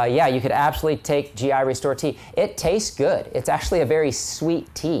 So yeah, you could absolutely take GI Restore Tea. It tastes good. It's actually a very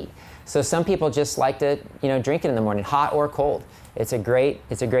sweet tea. So some people just like to, drink it in the morning, hot or cold. It's a great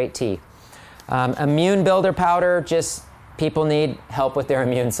tea. Immune Builder Powder, just people need help with their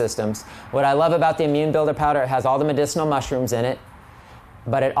immune systems. What I love about the Immune Builder Powder, it has all the medicinal mushrooms in it,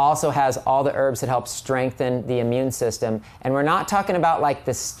 but it also has all the herbs that help strengthen the immune system. And we're not talking about like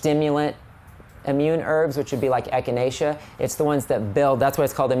the stimulant immune herbs, which would be like echinacea. It's the ones that build. That's why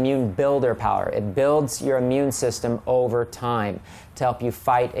it's called Immune Builder Powder. It builds your immune system over time to help you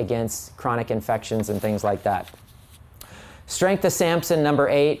fight against chronic infections and things like that. Strength of Samson, number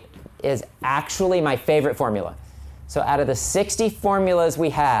 8, is actually my favorite formula. So out of the 60 formulas we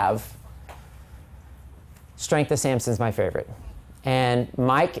have, Strength of Samson is my favorite. And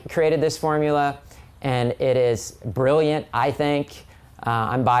Mike created this formula, and it is brilliant, I think.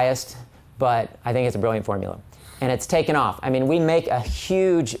 I'm biased, but I think it's a brilliant formula. And it's taken off. I mean, we make a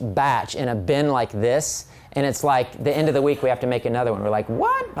huge batch in a bin like this, and it's like the end of the week we have to make another one. We're like,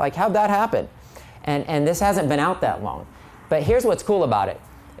 what? Like, how'd that happen? And this hasn't been out that long. But here's what's cool about it,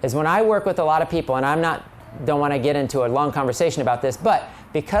 is when I work with a lot of people, and don't want to get into a long conversation about this, but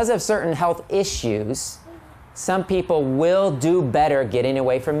because of certain health issues, some people will do better getting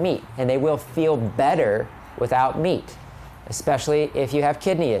away from meat, and they will feel better without meat, especially if you have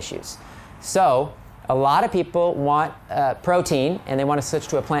kidney issues. So a lot of people want protein, and they want to switch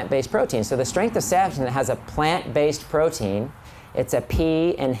to a plant-based protein. So the Strength of Samson has a plant-based protein. It's a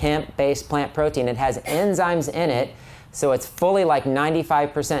pea and hemp-based plant protein. It has enzymes in it, so it's fully like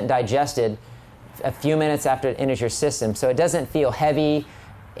 95% digested a few minutes after it enters your system. So it doesn't feel heavy,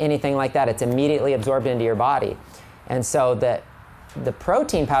 anything like that. It's immediately absorbed into your body. And so the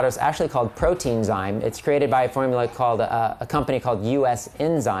protein powder is actually called Proteinzyme. It's created by a formula called a company called US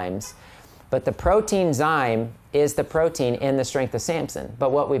Enzymes. But the Proteinzyme is the protein in the Strength of Samson.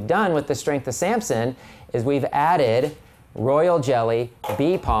 But what we've done with the Strength of Samson is we've added royal jelly,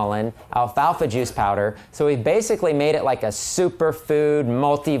 bee pollen, alfalfa juice powder. So we've basically made it like a superfood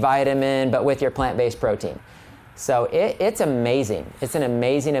multivitamin, but with your plant-based protein. So it's amazing. It's an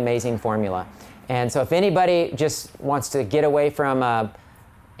amazing, amazing formula. And so if anybody just wants to get away from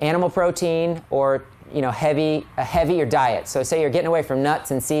animal protein or a heavier diet. So say you're getting away from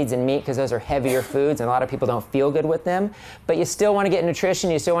nuts and seeds and meat because those are heavier foods and a lot of people don't feel good with them, but you still want to get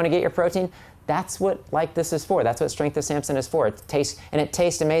nutrition, you still want to get your protein. That's what this is for. That's what Strength of Samson is for. It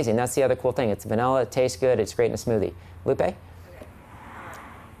tastes amazing. That's the other cool thing. It's vanilla, it tastes good, it's great in a smoothie. Lupe? Okay.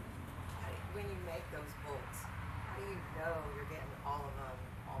 When you make those bolts, how do you know you're getting all of them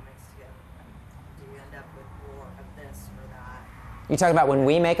all mixed together? Do you end up with more of this or that? You talking about when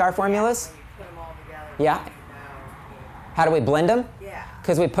we make our formulas? When you put them all together, Yeah. how do you know? How do we blend them? Yeah.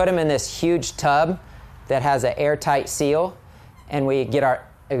 Because we put them in this huge tub that has an airtight seal, and we get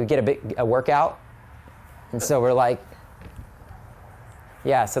a workout, and so we're like,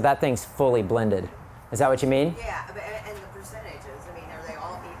 yeah, so that thing's fully blended. Is that what you mean? Yeah, and the percentages, I mean, are they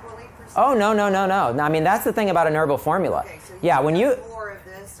all equally percentage? Oh, no. I mean, that's the thing about an herbal formula. Okay, so Yeah, when you... more of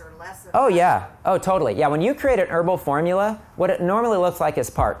this or less of Oh, that? yeah. Oh, totally. Yeah, when you create an herbal formula, what it normally looks like is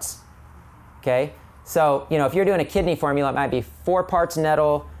parts. Okay? So, if you're doing a kidney formula, it might be 4 parts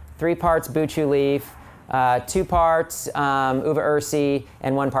nettle, 3 parts buchu leaf, 2 parts uva ursi,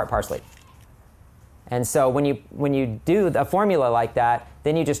 and 1 part parsley. And so when you do a formula like that,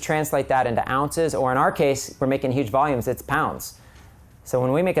 then you just translate that into ounces, or in our case, we're making huge volumes, it's pounds. So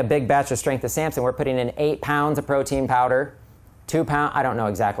when we make a big batch of Strength of Samson, we're putting in 8 pounds of protein powder, 2 pounds, I don't know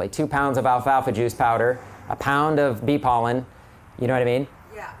exactly, 2 pounds of alfalfa juice powder, a pound of bee pollen, you know what I mean?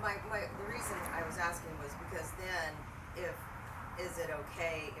 Yeah, the reason I was asking was because then, is it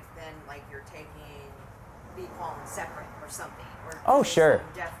okay if then, like, you're taking bee pollen separate or something? Or Oh, sure.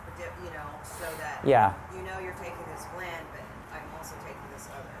 So that Yeah. you're taking this blend, but I'm also taking this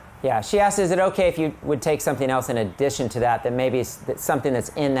other. Yeah, she asked, is it okay if you would take something else in addition to that maybe is something that's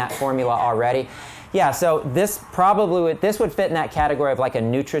in that formula already? Yeah, so this would fit in that category of like a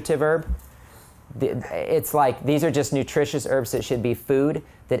nutritive herb. It's like these are just nutritious herbs that should be food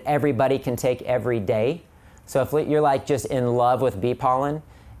that everybody can take every day. So if you're like just in love with bee pollen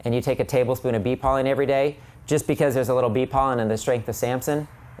and you take a tablespoon of bee pollen every day, just because there's a little bee pollen in the Strength of Samson,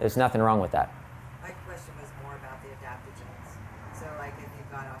 there's nothing wrong with that. My question was more about the adaptogens. So, like, if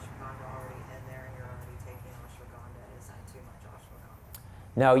you've got ashwagandha already in there and you're already taking ashwagandha, is that too much ashwagandha?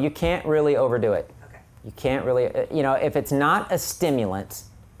 No, you can't really overdo it. Okay. You can't really, if it's not a stimulant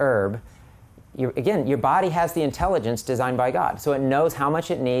herb, your body has the intelligence designed by God. So it knows how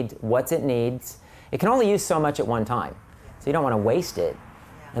much it needs, what it needs. It can only use so much at one time. So you don't want to waste it.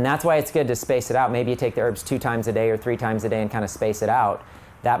 And that's why it's good to space it out. Maybe you take the herbs 2 times a day or 3 times a day and kind of space it out.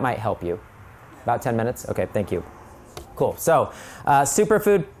 That might help you. About 10 minutes? Okay, thank you. Cool. So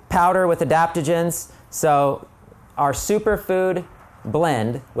superfood powder with adaptogens. So our superfood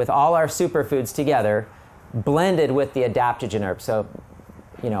blend with all our superfoods together, blended with the adaptogen herbs. So,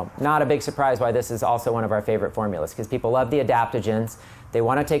 not a big surprise why this is also one of our favorite formulas, because people love the adaptogens. They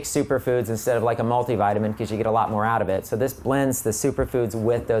want to take superfoods instead of like a multivitamin because you get a lot more out of it. So this blends the superfoods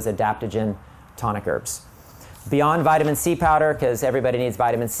with those adaptogen tonic herbs. Beyond vitamin C powder, because everybody needs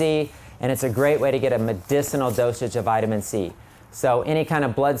vitamin C, and it's a great way to get a medicinal dosage of vitamin C. So any kind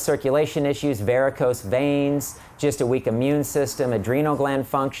of blood circulation issues, varicose veins, just a weak immune system, adrenal gland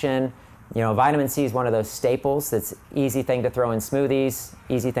function, vitamin C is one of those staples that's easy thing to throw in smoothies,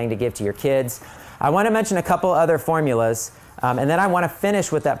 easy thing to give to your kids. I want to mention a couple other formulas, and then I want to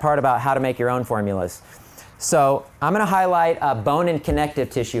finish with that part about how to make your own formulas. So I'm going to highlight a bone and connective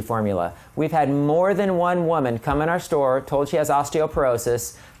tissue formula. We've had more than one woman come in our store, told she has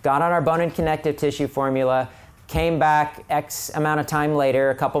osteoporosis, got on our bone and connective tissue formula, came back X amount of time later,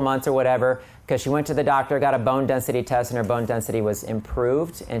 a couple months or whatever, because she went to the doctor, got a bone density test, and her bone density was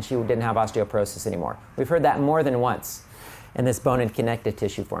improved, and she didn't have osteoporosis anymore. We've heard that more than once in this bone and connective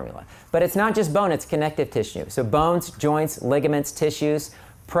tissue formula. But it's not just bone, it's connective tissue. So bones, joints, ligaments, tissues,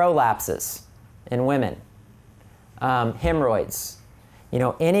 prolapses in women, hemorrhoids,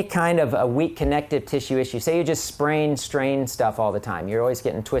 any kind of a weak connective tissue issue. Say you just strain stuff all the time. You're always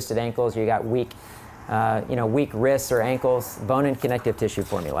getting twisted ankles, or you got weak wrists or ankles. Bone and connective tissue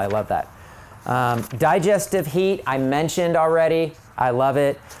formula. I love that. Digestive heat, I mentioned already. I love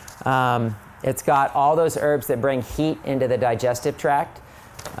it. It's got all those herbs that bring heat into the digestive tract.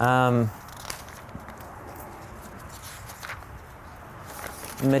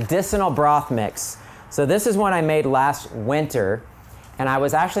 Medicinal broth mix. So this is one I made last winter, and I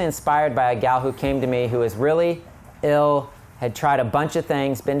was actually inspired by a gal who came to me who was really ill, had tried a bunch of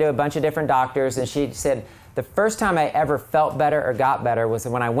things, been to a bunch of different doctors, and she said, the first time I ever felt better or got better was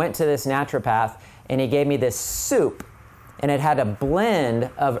when I went to this naturopath, and he gave me this soup, and it had a blend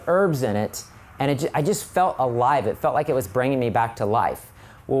of herbs in it, and I just felt alive. It felt like it was bringing me back to life.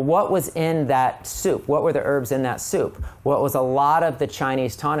 Well, what was in that soup? What were the herbs in that soup? Well, it was a lot of the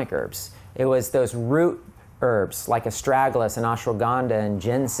Chinese tonic herbs. It was those root herbs like astragalus and ashwagandha and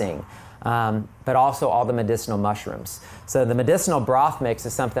ginseng, but also all the medicinal mushrooms. So the medicinal broth mix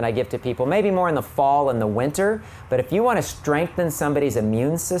is something I give to people, maybe more in the fall and the winter, but if you want to strengthen somebody's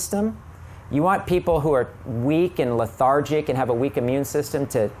immune system, you want people who are weak and lethargic and have a weak immune system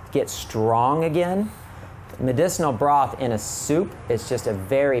to get strong again, medicinal broth in a soup is just a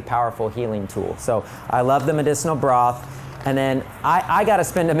very powerful healing tool. So I love the medicinal broth. And then I got to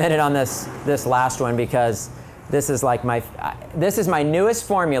spend a minute on this last one, because this is like this is my newest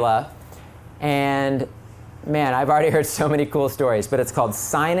formula, and man, I've already heard so many cool stories, but it's called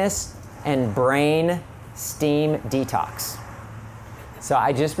Sinus and Brain Steam Detox. So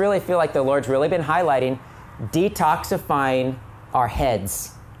I just really feel like the Lord's really been highlighting detoxifying our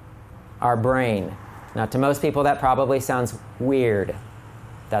heads, our brain. Now, to most people, that probably sounds weird.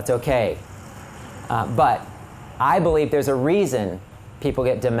 That's okay. But I believe there's a reason people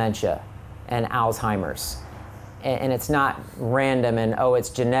get dementia and Alzheimer's. And it's not random and, oh,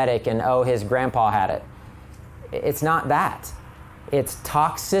 it's genetic and, oh, his grandpa had it. It's not that. It's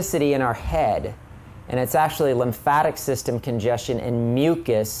toxicity in our head. And it's actually lymphatic system congestion and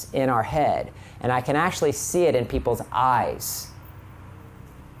mucus in our head. And I can actually see it in people's eyes.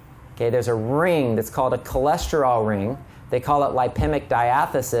 Okay, there's a ring that's called a cholesterol ring. They call it lipemic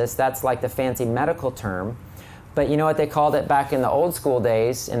diathesis. That's like the fancy medical term. But you know what they called it back in the old school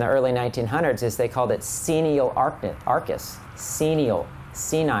days, in the early 1900s, is they called it senile arcus. Senile,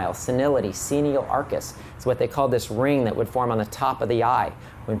 senility, senile arcus. It's what they called this ring that would form on the top of the eye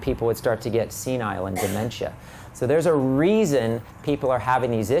when people would start to get senile and dementia. So there's a reason people are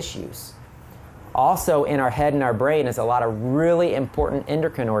having these issues. Also in our head and our brain is a lot of really important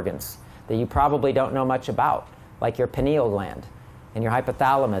endocrine organs that you probably don't know much about, like your pineal gland and your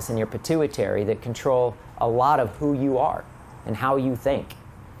hypothalamus and your pituitary, that control a lot of who you are and how you think.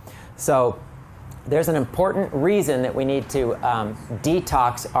 So there's an important reason that we need to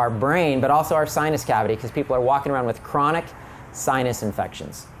detox our brain, but also our sinus cavity, because people are walking around with chronic sinus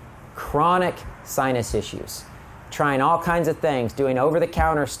infections, chronic sinus issues, trying all kinds of things, doing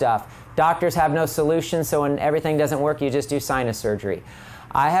over-the-counter stuff. Doctors have no solution, so when everything doesn't work, you just do sinus surgery.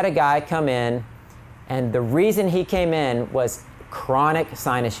 I had a guy come in, and the reason he came in was chronic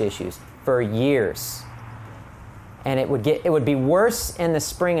sinus issues for years. And it would be worse in the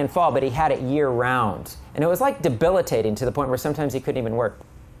spring and fall, but he had it year-round. And it was like debilitating to the point where sometimes he couldn't even work.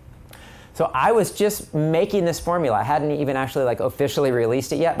 So I was just making this formula. I hadn't even actually like officially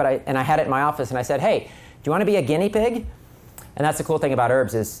released it yet, but I had it in my office, and I said, hey, do you want to be a guinea pig? And that's the cool thing about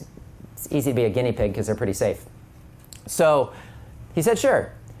herbs, is it's easy to be a guinea pig because they're pretty safe. So he said,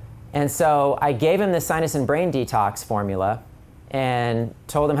 sure. And so I gave him the sinus and brain detox formula and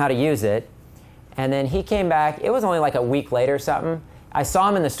told him how to use it. And then he came back. It was only like a week later or something. I saw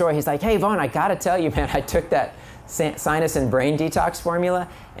him in the store. He's like, hey, Vaughn, I got to tell you, man, I took that sinus and brain detox formula.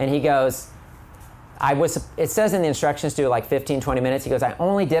 And he goes, it says in the instructions to do like 15, 20 minutes. He goes, I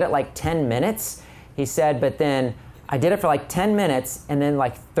only did it like 10 minutes. He said, but then I did it for like 10 minutes. And then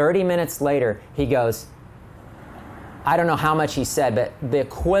like 30 minutes later, he goes, I don't know how much he said, but the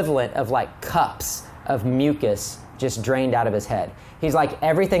equivalent of like cups of mucus just drained out of his head. He's like,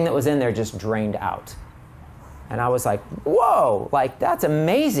 everything that was in there just drained out. And I was like, whoa, like that's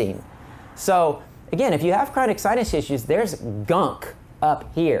amazing. So again, if you have chronic sinus issues, there's gunk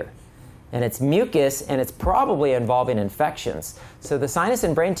up here. And it's mucus, and it's probably involving infections. So the sinus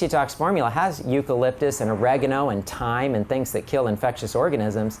and brain detox formula has eucalyptus and oregano and thyme and things that kill infectious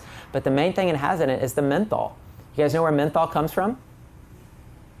organisms. But the main thing it has in it is the menthol. You guys know where menthol comes from?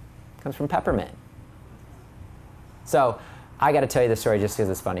 It comes from peppermint. So I got to tell you this story just because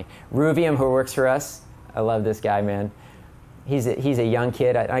it's funny. Ruvium, who works for us, I love this guy, man. He's a young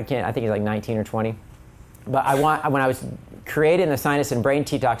kid. I think he's like 19 or 20. But when I was creating the sinus and brain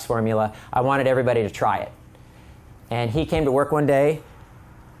detox formula, I wanted everybody to try it. And he came to work one day,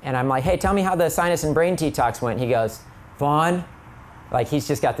 and I'm like, hey, tell me how the sinus and brain detox went. He goes, Vaughn, like he's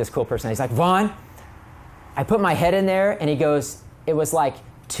just got this cool personality. He's like, Vaughn, I put my head in there, and he goes, it was like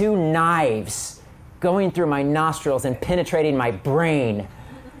 2 knives going through my nostrils and penetrating my brain.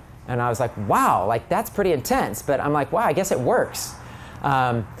 And I was like, wow, like that's pretty intense. But I'm like, wow, I guess it works.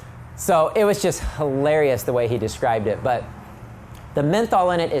 So it was just hilarious the way he described it. But the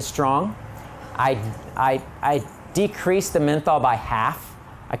menthol in it is strong. I decreased the menthol by half.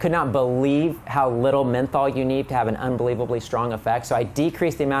 I could not believe how little menthol you need to have an unbelievably strong effect. So I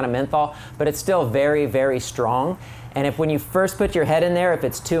decreased the amount of menthol, but it's still very, very strong. And if when you first put your head in there, if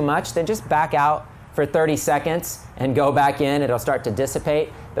it's too much, then just back out for 30 seconds and go back in. It'll start to dissipate.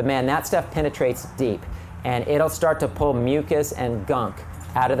 But man, that stuff penetrates deep, and it'll start to pull mucus and gunk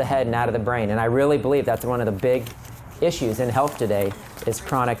out of the head and out of the brain. And I really believe that's one of the big issues in health today is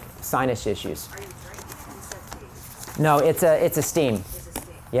chronic sinus issues. Are you drinking? You said tea. No, it's a steam. It's a steam.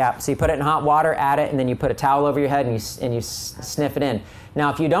 Yeah, so you put it in hot water, add it, and then you put a towel over your head and you sniff it in.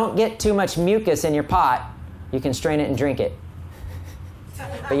 Now, if you don't get too much mucus in your pot, you can strain it and drink it.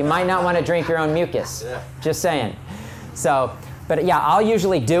 But you might not want to drink your own mucus. Just saying. So, but yeah, I'll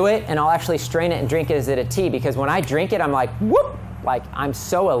usually do it, and I'll actually strain it and drink it as a tea, because when I drink it, I'm like, whoop! Like I'm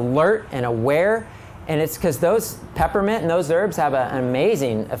so alert and aware, and it's because those peppermint and those herbs have an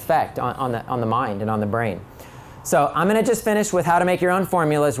amazing effect on the mind and on the brain. So I'm going to just finish with how to make your own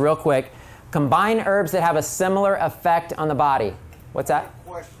formulas real quick. Combine herbs that have a similar effect on the body. What's that?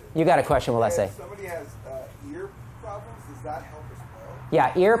 Question. You got a question, will I say? If somebody has ear problems, does that help as well?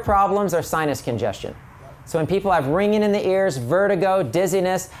 Yeah, ear problems are sinus congestion. So when people have ringing in the ears, vertigo,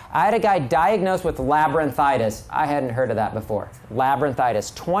 dizziness, I had a guy diagnosed with labyrinthitis. I hadn't heard of that before.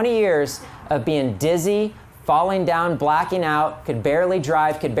 Labyrinthitis. 20 years of being dizzy, falling down, blacking out, could barely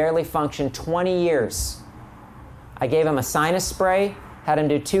drive, could barely function, 20 years. I gave him a sinus spray, had him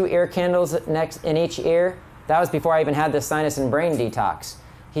do 2 ear candles in each ear. That was before I even had the sinus and brain detox.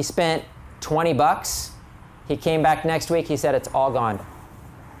 He spent $20. He came back next week, he said it's all gone.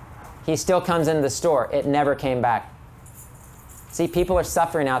 He still comes into the store. It never came back. See, people are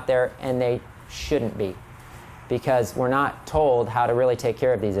suffering out there, and they shouldn't be, because we're not told how to really take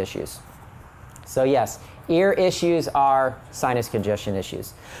care of these issues. So yes, ear issues are sinus congestion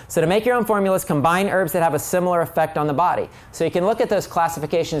issues. So to make your own formulas, combine herbs that have a similar effect on the body. So you can look at those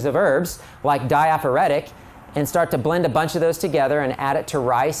classifications of herbs, like diaphoretic, and start to blend a bunch of those together and add it to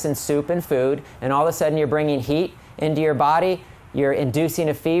rice and soup and food, and all of a sudden you're bringing heat into your body. You're inducing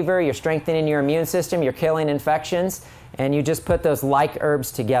a fever, you're strengthening your immune system, you're killing infections, and you just put those like herbs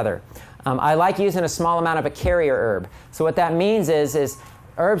together. I like using a small amount of a carrier herb. So what that means is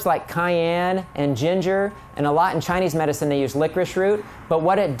herbs like cayenne and ginger, and a lot in Chinese medicine they use licorice root, but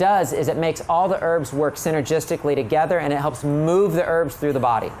what it does is it makes all the herbs work synergistically together, and it helps move the herbs through the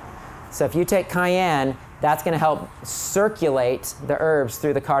body. So if you take cayenne, that's going to help circulate the herbs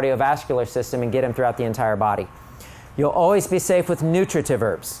through the cardiovascular system and get them throughout the entire body. You'll always be safe with nutritive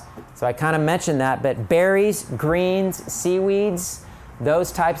herbs. So I kind of mentioned that, but berries, greens, seaweeds,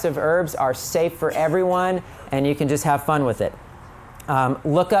 those types of herbs are safe for everyone, and you can just have fun with it.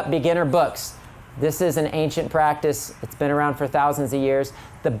 Look up beginner books. This is an ancient practice. It's been around for thousands of years.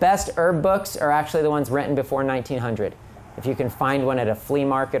 The best herb books are actually the ones written before 1900. If you can find one at a flea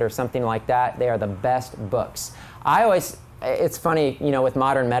market or something like that, they are the best books. It's funny, with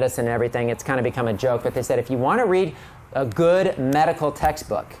modern medicine and everything, it's kind of become a joke, but they said if you want to read a good medical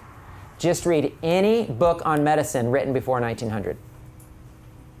textbook, just read any book on medicine written before 1900.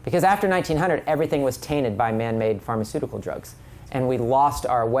 Because after 1900, everything was tainted by man-made pharmaceutical drugs, and we lost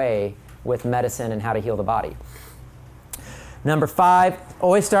our way with medicine and how to heal the body. Number 5,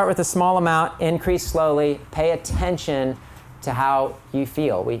 always start with a small amount, increase slowly, pay attention to how you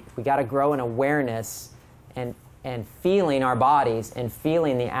feel. We got to grow an awareness and feeling our bodies and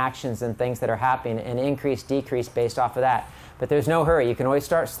feeling the actions and things that are happening, and increase, decrease based off of that. But there's no hurry. You can always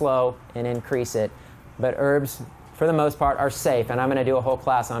start slow and increase it. But herbs, for the most part, are safe, and I'm going to do a whole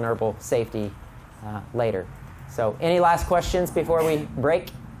class on herbal safety later. So any last questions before we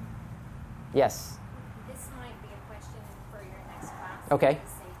break? Yes? This might be a question for your next class. Okay.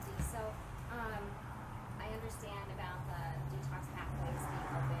 Safety. So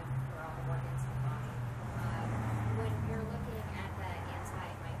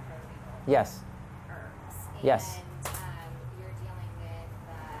Yes. herbs. Yes. And you're dealing with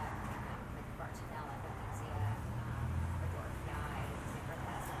like Bartonella, Babesia, Bedorfii,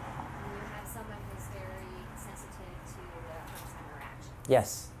 Microplasma. And you have someone who's very sensitive to the Herxheimer reaction.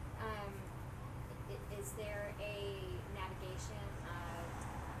 Yes. Is there a navigation of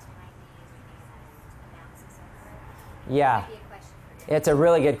timing and analysis of it? Yeah. That might be a question for you. It's a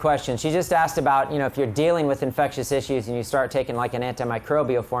really good question. She just asked about, if you're dealing with infectious issues and you start taking like an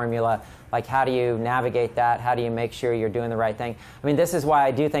antimicrobial formula, like how do you navigate that? How do you make sure you're doing the right thing? I mean, this is why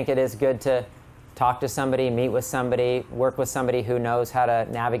I do think it is good to talk to somebody, meet with somebody, work with somebody who knows how to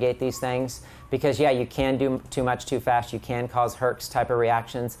navigate these things. Because, yeah, you can do too much too fast. You can cause Herx type of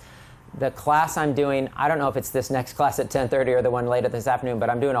reactions. The class I'm doing, I don't know if it's this next class at 10:30 or the one later this afternoon, but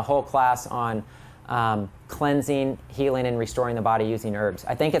I'm doing a whole class on cleansing, healing, and restoring the body using herbs.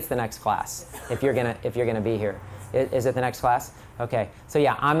 I think it's the next class if you're gonna be here. Is it the next class? Okay. So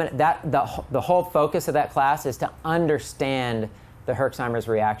yeah, the whole focus of that class is to understand the Herxheimer's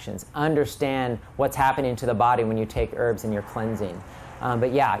reactions, understand what's happening to the body when you take herbs and you're cleansing.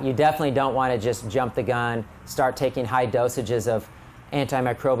 But yeah, you definitely don't want to just jump the gun, start taking high dosages of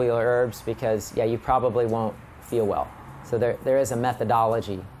antimicrobial herbs because, yeah, you probably won't feel well. So there is a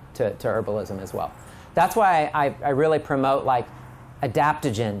methodology to herbalism as well. That's why I really promote like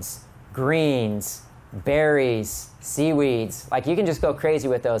adaptogens, greens, berries, seaweeds. Like you can just go crazy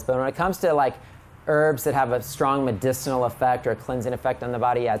with those. But when it comes to like herbs that have a strong medicinal effect or a cleansing effect on the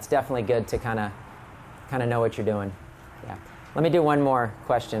body, yeah, it's definitely good to kind of know what you're doing. Yeah. Let me do one more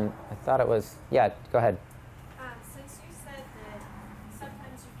question. I thought it was, yeah, go ahead. Since you said that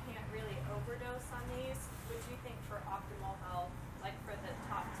sometimes you can't really overdose on these, would you think for optimal health, like for the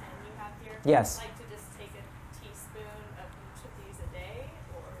top 10 you have here, Yes. like to just take a teaspoon of each of these a day,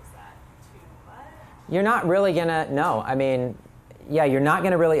 or is that too much? You're not really gonna, no. I mean, yeah, you're not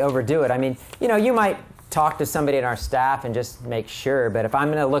gonna really overdo it. I mean, you might talk to somebody in our staff and just make sure, but if I'm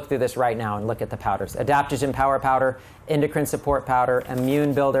gonna look through this right now and look at the powders, adaptogen power powder, endocrine support powder,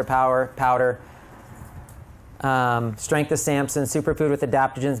 immune builder powder, strength of Samson, superfood with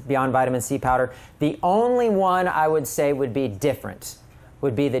adaptogens, beyond vitamin C powder. The only one I would say would be different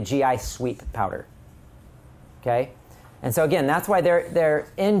would be the GI sweep powder. Okay? And so again, that's why they're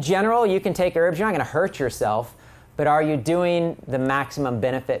in general, you can take herbs, you're not gonna hurt yourself, but are you doing the maximum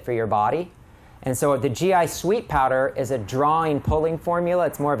benefit for your body? And so the GI sweet powder is a drawing pulling formula.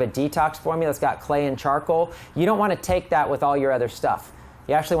 It's more of a detox formula. It's got clay and charcoal. You don't want to take that with all your other stuff.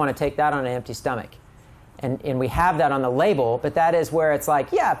 You actually want to take that on an empty stomach. And we have that on the label, but that is where it's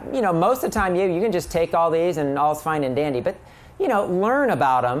like, yeah, most of the time you can just take all these and all's fine and dandy. But, learn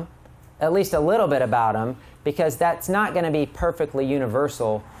about them, at least a little bit about them, because that's not going to be perfectly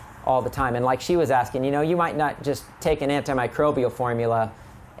universal all the time. And like she was asking, you might not just take an antimicrobial formula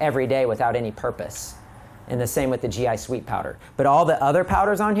every day without any purpose. And the same with the GI sweet powder. But all the other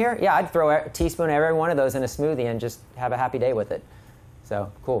powders on here, yeah, I'd throw a teaspoon of every one of those in a smoothie and just have a happy day with it.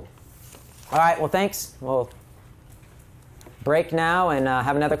 So, cool. All right, well, thanks. We'll break now and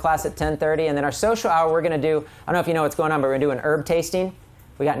have another class at 10:30. And then our social hour, we're going to do, I don't know if you know what's going on, but we're going to do an herb tasting.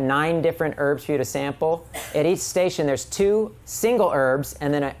 We got 9 different herbs for you to sample. At each station, there's 2 single herbs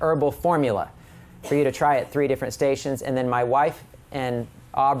and then an herbal formula for you to try at 3 different stations. And then my wife and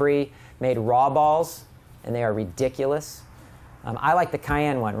Aubrey made raw balls, and they are ridiculous. I like the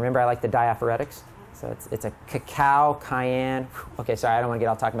cayenne one. Remember, I like the diaphoretics? So it's a cacao cayenne. Okay, sorry, I don't want to get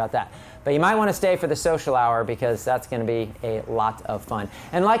all talking about that. But you might want to stay for the social hour because that's going to be a lot of fun.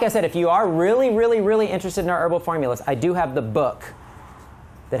 And like I said, if you are really, really, really interested in our herbal formulas, I do have the book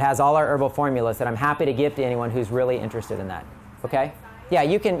that has all our herbal formulas that I'm happy to give to anyone who's really interested in that. Okay? Yeah,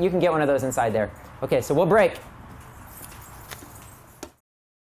 you can get one of those inside there. Okay, so we'll break.